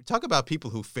 we talk about people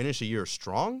who finish a year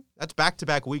strong. That's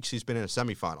back-to-back weeks he's been in a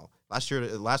semifinal.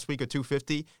 Last week a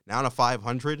 250, now in a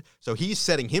 500. So he's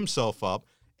setting himself up,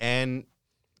 and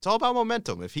it's all about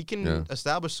momentum. If he can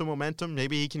establish some momentum,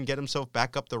 maybe he can get himself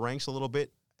back up the ranks a little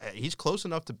bit. He's close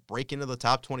enough to break into the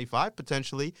top 25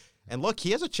 potentially. And look, he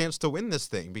has a chance to win this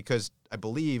thing because I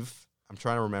believe, I'm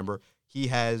trying to remember, he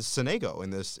has Sonego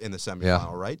in the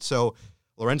semifinal, right? So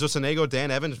Lorenzo Sonego, Dan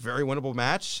Evans, very winnable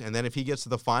match. And then if he gets to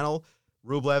the final,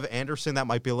 Rublev, Anderson, that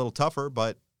might be a little tougher,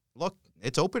 but look,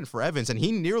 it's open for Evans, and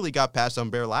he nearly got past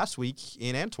Humbert last week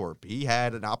in Antwerp. He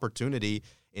had an opportunity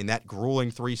in that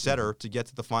grueling 3-setter to get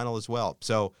to the final as well.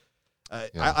 So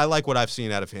I like what I've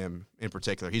seen out of him in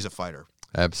particular. He's a fighter.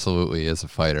 Absolutely is a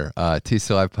fighter.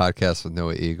 TC Live Podcast with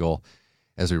Noah Eagle.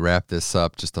 As we wrap this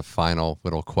up, just a final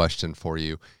little question for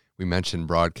you. We mentioned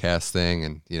broadcasting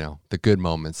and, the good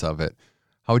moments of it.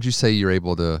 How would you say you're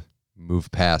able to move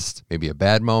past maybe a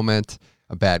bad moment,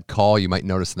 a bad call you might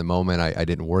notice in the moment? I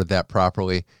didn't word that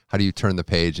properly. How do you turn the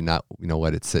page and not,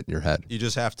 let it sit in your head? You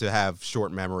just have to have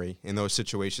short memory in those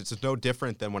situations. It's no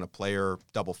different than when a player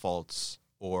double faults,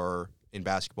 or in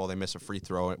basketball they miss a free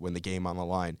throw when the game on the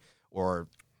line, or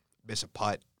miss a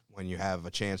putt when you have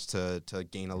a chance to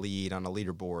gain a lead on a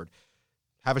leaderboard.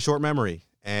 Have a short memory,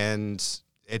 and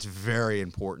it's very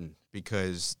important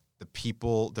because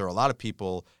there are a lot of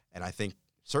people, and I think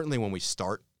certainly when we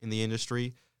start in the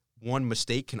industry, one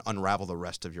mistake can unravel the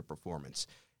rest of your performance.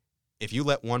 If you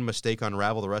let one mistake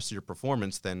unravel the rest of your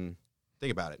performance, then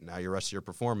think about it. Now your rest of your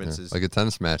performance is like a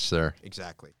tennis match there.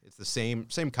 Exactly. It's the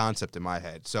same concept in my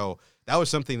head. So that was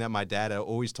something that my dad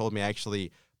always told me,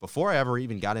 actually, before I ever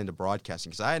even got into broadcasting,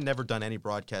 because I had never done any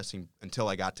broadcasting until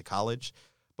I got to college.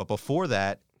 But before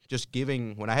that,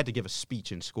 when I had to give a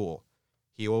speech in school,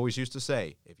 he always used to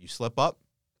say, if you slip up,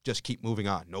 just keep moving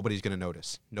on. Nobody's going to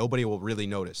notice. Nobody will really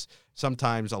notice.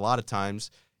 Sometimes, a lot of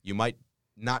times, it might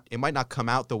not come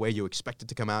out the way you expect it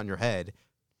to come out in your head.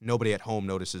 Nobody at home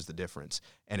notices the difference.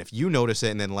 And if you notice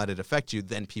it and then let it affect you,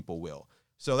 then people will.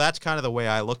 So that's kind of the way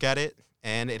I look at it,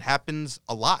 and it happens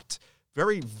a lot.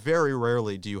 Very, very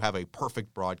rarely do you have a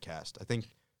perfect broadcast.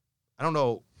 I don't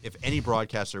know if any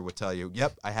broadcaster would tell you,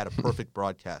 yep, I had a perfect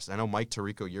broadcast. I know Mike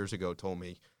Tirico years ago told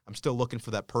me, I'm still looking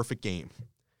for that perfect game.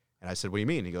 And I said, what do you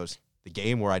mean? He goes, the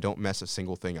game where I don't mess a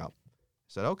single thing up. I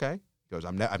said, okay. He goes,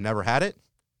 I've never had it.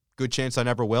 Good chance I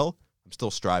never will. I'm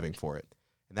still striving for it.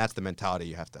 And that's the mentality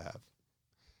you have to have.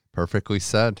 Perfectly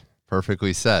said.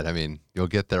 Perfectly said. I mean, you'll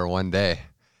get there one day.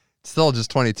 Still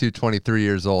just 22, 23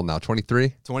 years old now.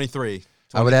 23? 23.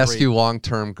 I would ask you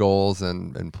long-term goals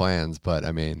and plans, but,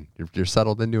 I mean, you're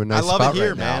settled into a nice spot right now. I love it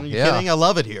here, man. You're kidding? I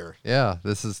love it here. Yeah,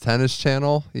 this is Tennis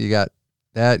Channel. You got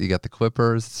that. You got the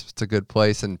Clippers. It's a good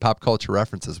place. And pop culture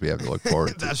references we have to look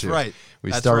forward to. That's too. Right.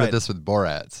 We started this with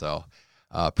Borat, so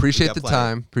appreciate the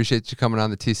time. Appreciate you coming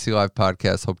on the TC Live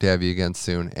Podcast. Hope to have you again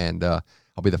soon. And I'll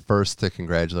be the first to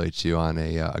congratulate you on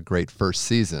a great first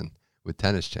season with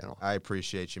Tennis Channel. I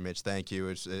appreciate you, Mitch. Thank you.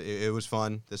 It was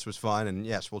fun. This was fun. And,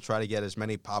 yes, we'll try to get as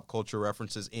many pop culture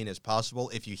references in as possible.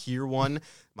 If you hear one,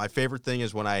 my favorite thing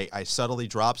is when I subtly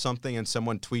drop something and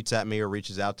someone tweets at me or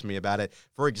reaches out to me about it.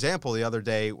 For example, the other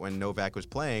day when Novak was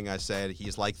playing, I said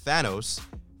he's like Thanos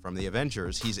from the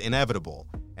Avengers. He's inevitable.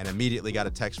 And immediately got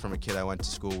a text from a kid I went to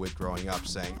school with growing up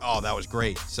saying, oh, that was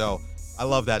great. So I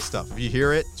love that stuff. If you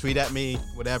hear it, tweet at me,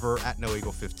 whatever, at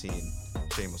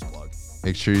NoEagle15. Shameless plug.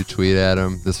 Make sure you tweet at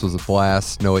him. This was a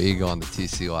blast. Noah Eagle on the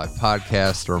TC Live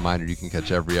Podcast. A reminder, you can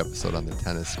catch every episode on the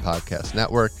Tennis Podcast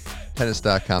Network,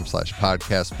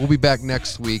 tennis.com/podcast. We'll be back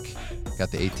next week.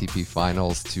 Got the ATP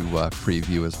Finals to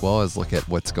preview, as well as look at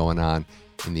what's going on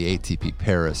in the ATP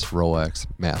Paris Rolex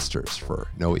Masters. For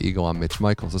Noah Eagle, I'm Mitch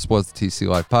Michaels. This was the TC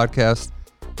Live Podcast.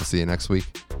 We'll see you next week.